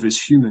behave as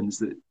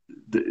humans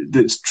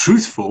that's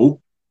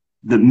truthful,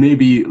 that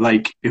maybe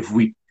like if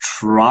we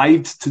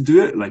tried to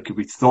do it, like if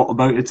we thought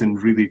about it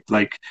and really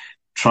like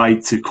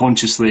tried to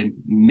consciously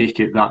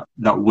make it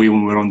that way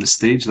when we're on the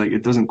stage, like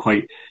it doesn't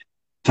quite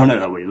turn out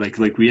that way. Like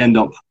we end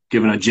up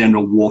giving a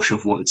general wash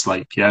of what it's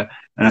like, yeah?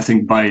 And I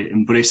think by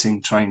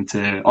embracing, trying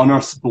to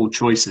unearth bold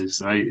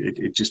choices, right,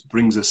 it just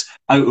brings us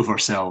out of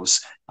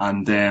ourselves,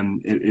 and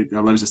it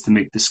allows us to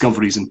make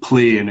discoveries and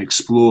play and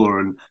explore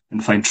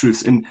and find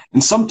truth. And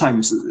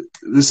sometimes,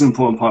 this is an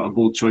important part of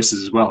bold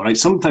choices as well, right?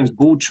 Sometimes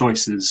bold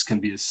choices can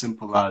be as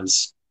simple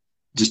as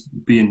just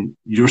being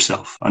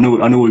yourself. I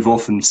know we've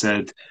often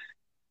said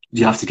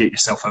you have to get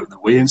yourself out of the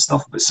way and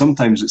stuff, but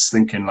sometimes it's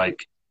thinking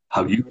like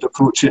how you would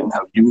approach it and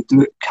how you would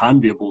do it can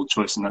be a bold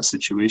choice in that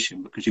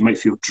situation, because you might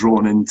feel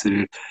drawn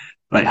into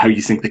like how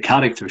you think the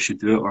character should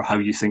do it, or how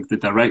you think the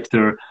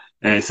director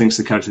thinks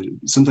the character.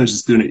 Sometimes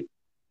it's doing it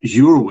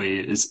your way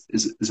is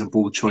a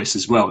bold choice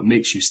as well. It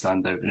makes you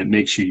stand out and it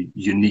makes you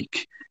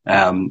unique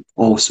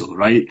also,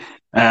 right?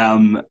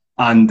 Yeah,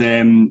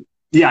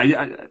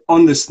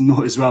 on this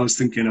note as well, I was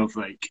thinking of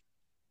like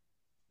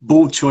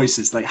bold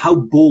choices, like how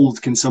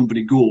bold can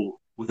somebody go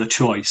with a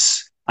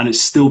choice and it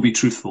still be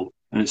truthful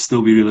and it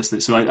still be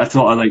realistic? So I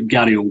thought I like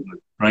Gary Oldman,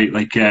 right?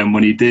 Like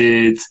when he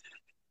did,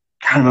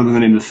 can't remember the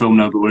name of the film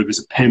now, but where he was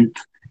a pimp,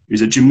 he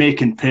was a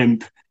Jamaican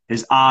pimp.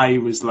 His eye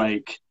was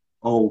like,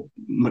 oh,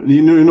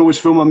 you know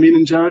which film I'm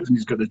meaning, Jared? And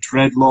he's got the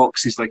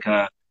dreadlocks. He's like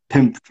a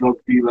pimp drug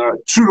dealer.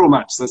 True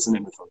Romance, that's the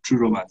name of the film. True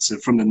Romance,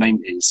 from the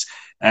 90s.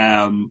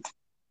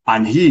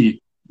 And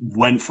he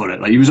went for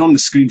it. Like he was on the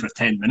screen for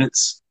 10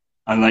 minutes.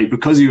 And like,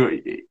 because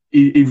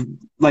he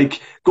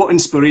like got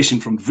inspiration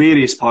from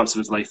various parts of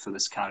his life for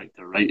this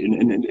character, right?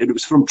 And it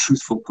was from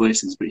truthful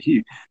places, but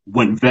he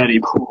went very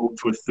bold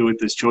with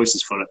his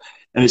choices for it,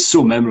 and it's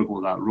so memorable,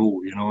 that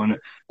role, you know. And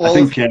I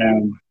think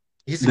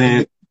he's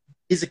a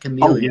oh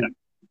chameleon.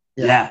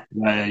 yeah.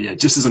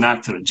 Just as an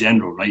actor in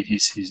general, right?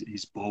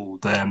 He's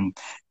bold.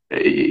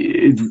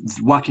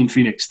 Joaquin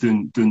Phoenix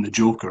doing the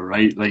Joker,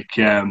 right? Like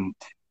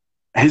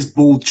his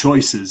bold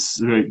choices,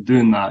 right,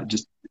 doing that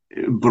just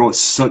brought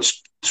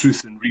such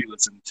truth and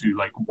realism to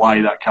like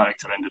why that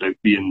character ended up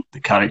being the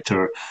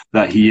character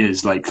that he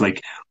is.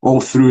 Like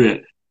all through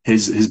it,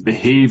 his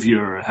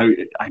behavior, how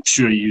I'm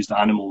sure he used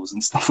animals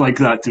and stuff like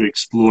that to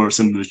explore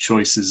some of the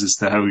choices as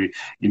to how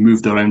he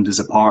moved around his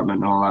apartment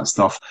and all that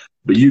stuff.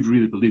 But you'd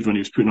really believe when he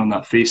was putting on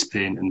that face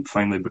paint and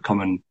finally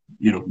becoming,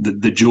 you know,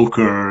 the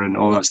Joker and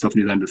all that stuff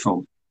near the end of the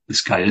film.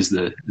 This guy is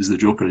the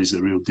Joker. He's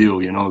the real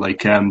deal, you know.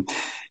 Like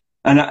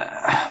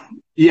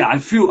yeah, I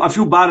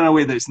feel bad in a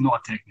way that it's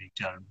not a technique,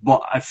 Jared,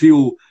 but I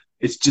feel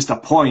it's just a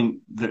point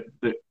that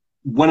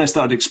when I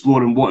started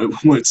exploring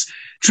what's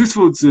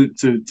truthful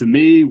to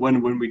me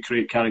when we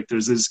create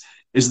characters is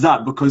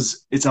that,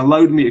 because it's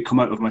allowed me to come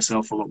out of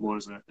myself a lot more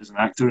as an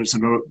actor. It's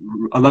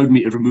allowed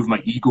me to remove my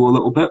ego a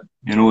little bit,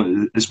 you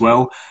know, as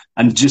well,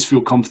 and just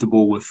feel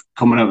comfortable with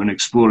coming out and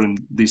exploring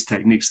these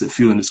techniques that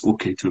feeling it's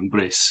okay to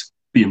embrace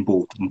being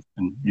bold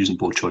and using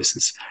bold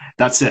choices.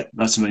 That's it.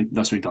 That's me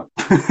done.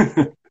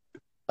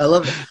 I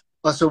love it.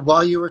 So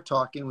while you were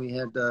talking, we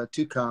had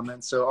 2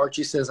 comments. So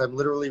Archie says, I'm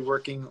literally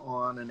working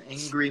on an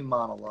angry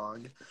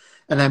monologue,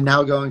 and I'm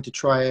now going to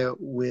try it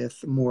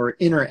with more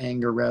inner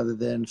anger rather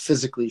than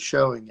physically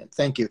showing it.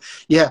 Thank you.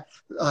 Yeah.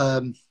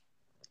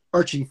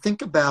 Archie,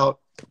 think about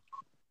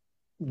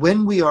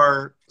when we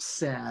are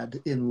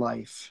sad in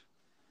life,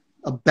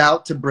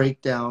 about to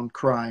break down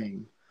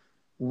crying,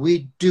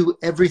 we do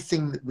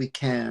everything that we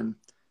can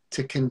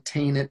to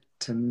contain it,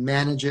 to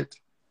manage it,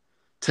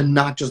 to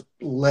not just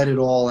let it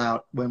all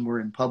out when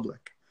we're in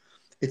public.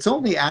 It's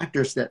only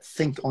actors that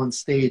think on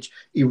stage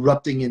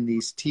erupting in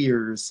these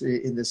tears,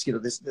 in this, you know,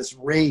 this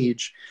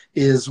rage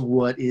is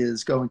what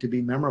is going to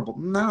be memorable.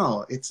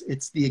 No,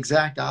 it's the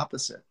exact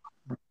opposite.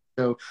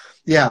 So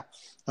yeah,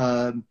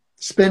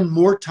 spend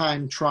more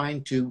time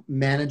trying to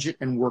manage it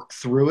and work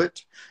through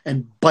it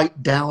and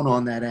bite down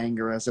on that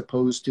anger as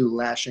opposed to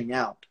lashing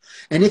out.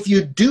 And if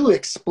you do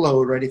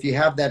explode, right, if you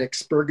have that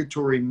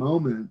expurgatory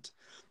moment,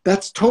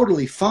 that's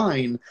totally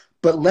fine.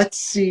 But let's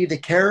see the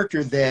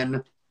character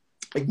then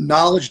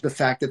acknowledge the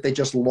fact that they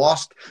just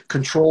lost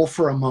control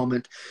for a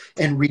moment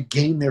and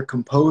regain their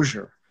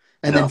composure.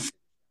 And then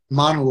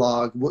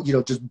monologue, you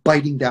know, just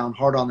biting down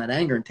hard on that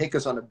anger and take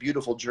us on a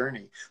beautiful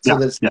journey. So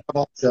that it's not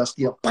all just,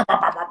 you know,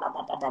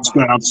 it's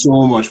going to have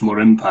so much more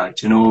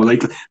impact, you know.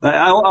 Like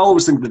I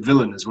always think the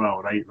villain as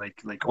well, right?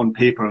 Like on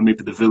paper,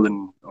 maybe the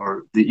villain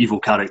or the evil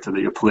character that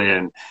you're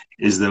playing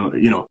is the,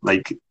 you know,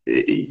 like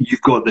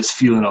you've got this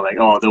feeling of like,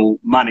 oh, they'll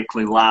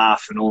manically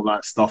laugh and all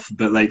that stuff,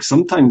 but like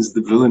sometimes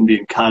the villain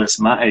being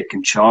charismatic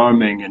and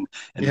charming and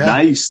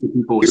nice to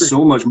people is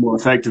so much more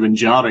effective and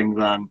jarring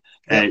than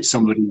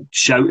somebody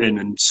shouting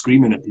and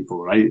screaming at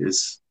people, right?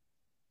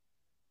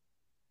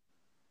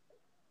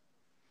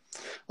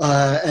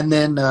 And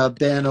then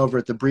Ben over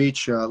at The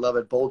Breach, love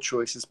it, bold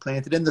choices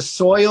planted in the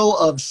soil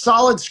of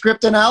solid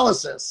script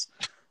analysis.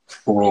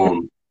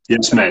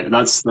 Yes, mate.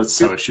 That's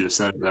how I should have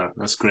said it there.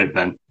 That's great,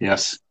 Ben.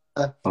 Yes.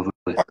 Lovely.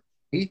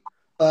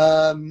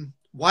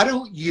 Why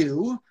don't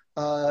you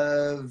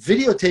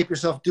videotape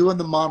yourself doing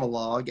the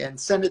monologue and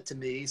send it to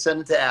me,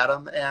 send it to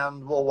Adam,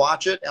 and we'll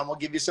watch it and we'll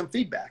give you some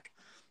feedback.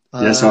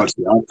 Yes,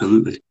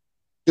 absolutely.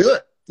 Do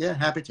it. Yeah,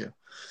 happy to.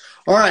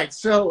 All right.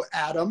 So,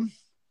 Adam.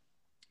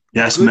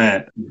 Yes,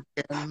 mate.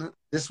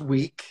 This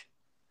week.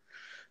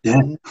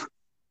 Yeah.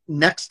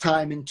 Next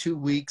time in 2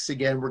 weeks,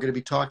 again, we're going to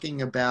be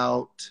talking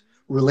about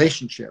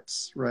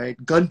relationships, right?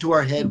 Gun to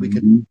our head. We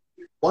could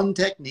one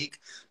technique,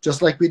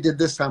 just like we did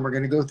this time. We're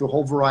going to go through a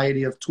whole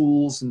variety of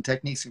tools and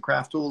techniques and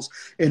craft tools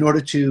in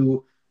order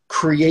to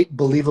create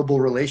believable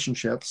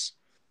relationships.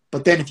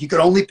 But then if you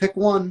could only pick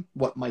one,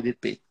 what might it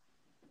be?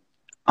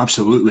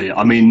 Absolutely.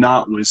 I mean,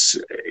 that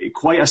was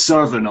quite a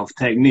serving of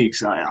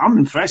techniques. I'm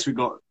impressed we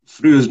got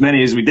through as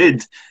many as we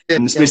did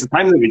in the space of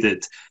time that we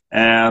did.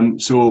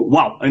 So,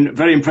 wow, and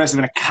very impressive.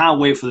 And I can't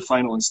wait for the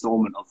final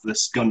installment of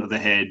this gun to the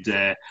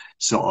head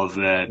sort of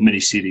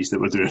mini-series that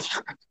we're doing.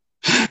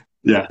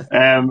 Yeah,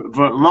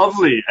 but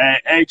lovely,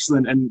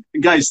 excellent. And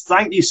guys,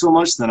 thank you so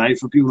much tonight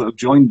for people that have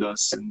joined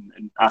us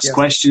and asked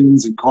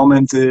questions and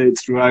commented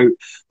throughout.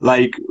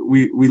 Like,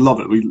 we love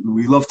it.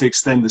 We love to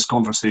extend this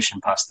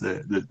conversation past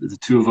the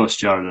two of us,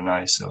 Jared and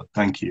I. So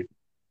thank you.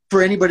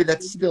 For anybody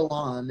that's still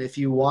on, if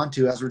you want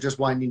to, as we're just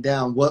winding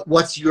down,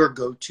 what's your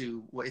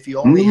go-to? If you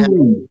only had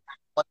one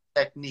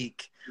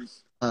technique,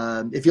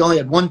 if you only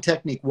had one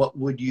technique, what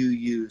would you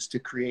use to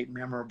create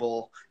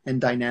memorable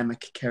and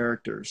dynamic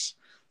characters?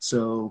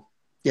 So,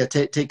 yeah,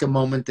 take a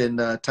moment and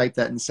type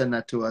that and send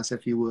that to us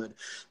if you would.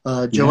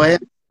 Joanne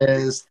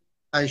says,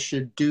 I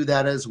should do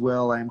that as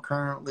well. I'm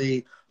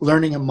currently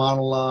learning a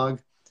monologue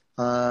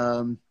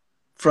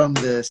from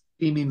the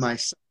Steamy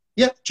myself.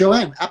 Yeah,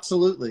 Joanne,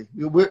 absolutely.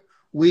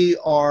 We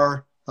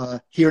are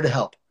here to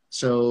help.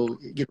 So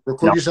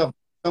record yourself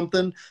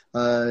something,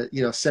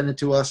 send it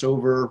to us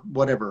over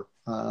whatever,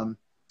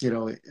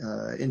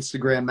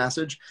 Instagram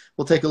message.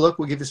 We'll take a look.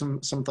 We'll give you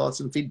some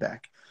thoughts and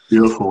feedback.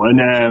 Beautiful.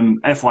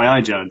 And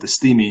FYI, Jared, the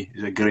Steamy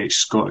is a great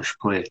Scottish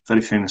play,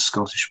 very famous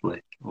Scottish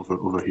play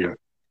over here.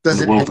 Does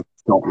in the world of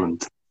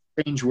Scotland?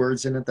 Strange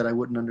words in it that I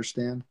wouldn't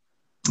understand?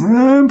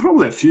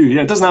 Probably a few.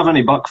 Yeah, it doesn't have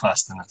any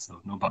Buckfast in it,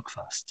 though. No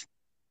Buckfast.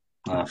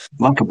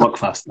 Lack of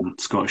Buckfast in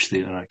Scottish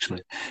theatre,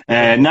 actually.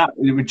 Nat,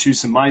 we would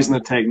choose some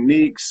Meisner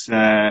techniques.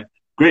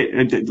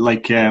 Great.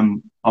 Like,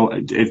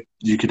 if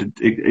you could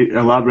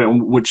elaborate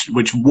on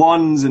which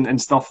ones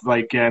and stuff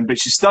like. But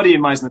she's studying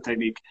Meisner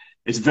technique.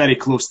 It's very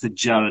close to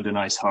Jared and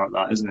Ice Heart,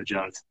 that isn't it,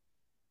 Jared?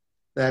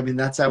 I mean,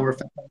 that's how we're.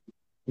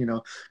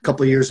 A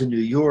couple of years in New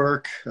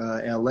York,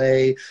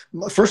 LA.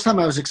 First time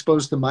I was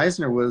exposed to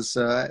Meisner was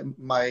I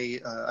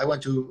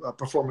went to a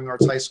performing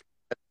arts high school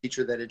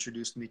teacher that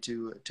introduced me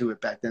to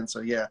it back then.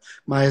 So yeah,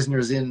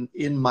 Meisner's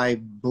in my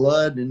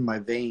blood, in my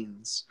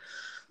veins.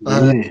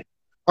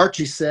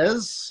 Archie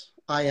says,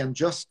 I am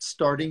just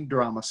starting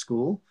drama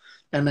school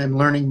and I'm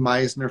learning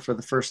Meisner for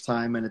the first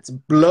time and it's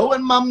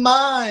blowing my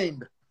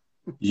mind.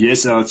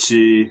 Yes,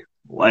 Archie.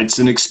 Well, it's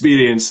an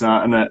experience,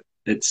 that, isn't it?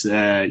 It's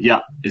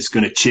it's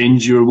going to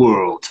change your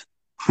world.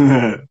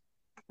 Yeah,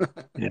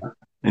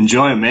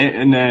 enjoy it, mate,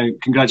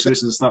 and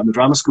congratulations on starting the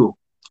drama school.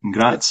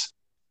 Congrats.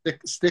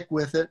 Stick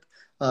with it.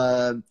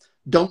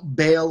 Don't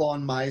bail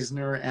on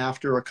Meisner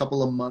after a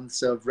couple of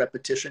months of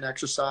repetition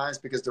exercise,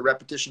 because the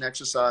repetition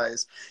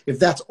exercise, if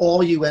that's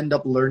all you end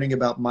up learning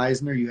about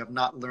Meisner, you have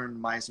not learned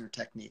Meisner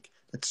technique.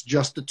 It's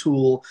just a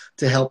tool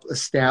to help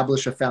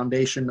establish a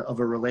foundation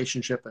of a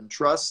relationship and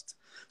trust,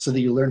 so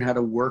that you learn how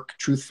to work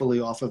truthfully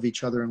off of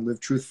each other and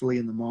live truthfully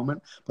in the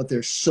moment. But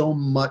there's so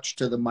much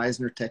to the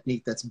Meisner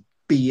technique that's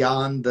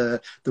beyond the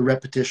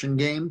repetition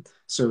game.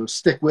 So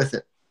stick with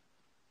it.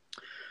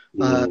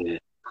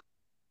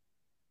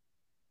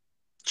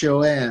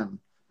 Joanne,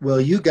 well,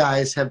 you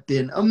guys have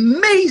been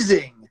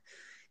amazing.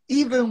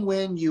 Even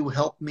when you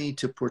helped me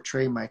to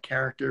portray my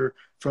character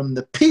from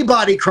the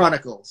Peabody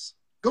Chronicles.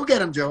 Go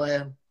get him,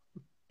 Joanne.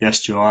 Yes,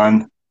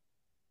 Joanne.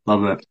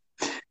 Love it.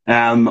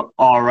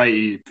 All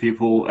righty,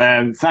 people.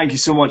 Thank you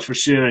so much for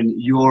sharing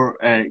your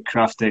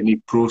craft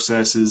technique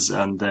processes,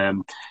 and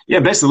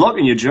best of luck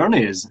in your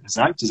journey as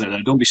actors out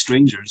there. Don't be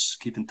strangers.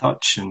 Keep in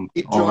touch and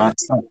all that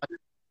stuff.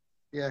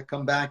 Yeah,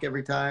 come back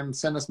every time.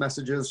 Send us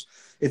messages.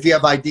 If you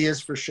have ideas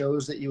for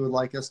shows that you would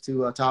like us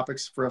to,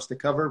 topics for us to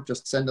cover,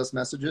 just send us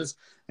messages,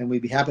 and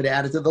we'd be happy to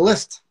add it to the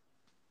list.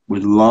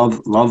 We'd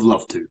love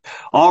to.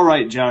 All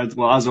right, Jared.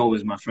 Well, as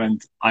always, my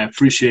friend, I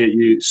appreciate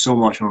you so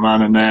much, my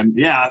man.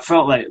 And I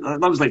felt like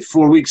that was like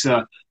 4 weeks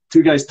of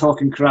two guys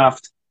talking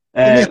craft.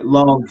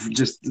 Love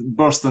just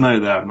bursting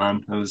out there,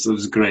 man. It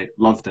was great.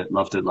 Loved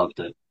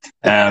it.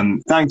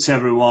 Thanks,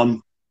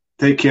 everyone.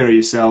 Take care of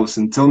yourselves.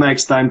 Until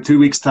next time, 2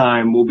 weeks'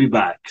 time, we'll be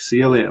back. See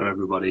you later,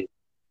 everybody.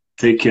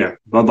 Take care.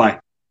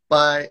 Bye-bye.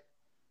 Bye.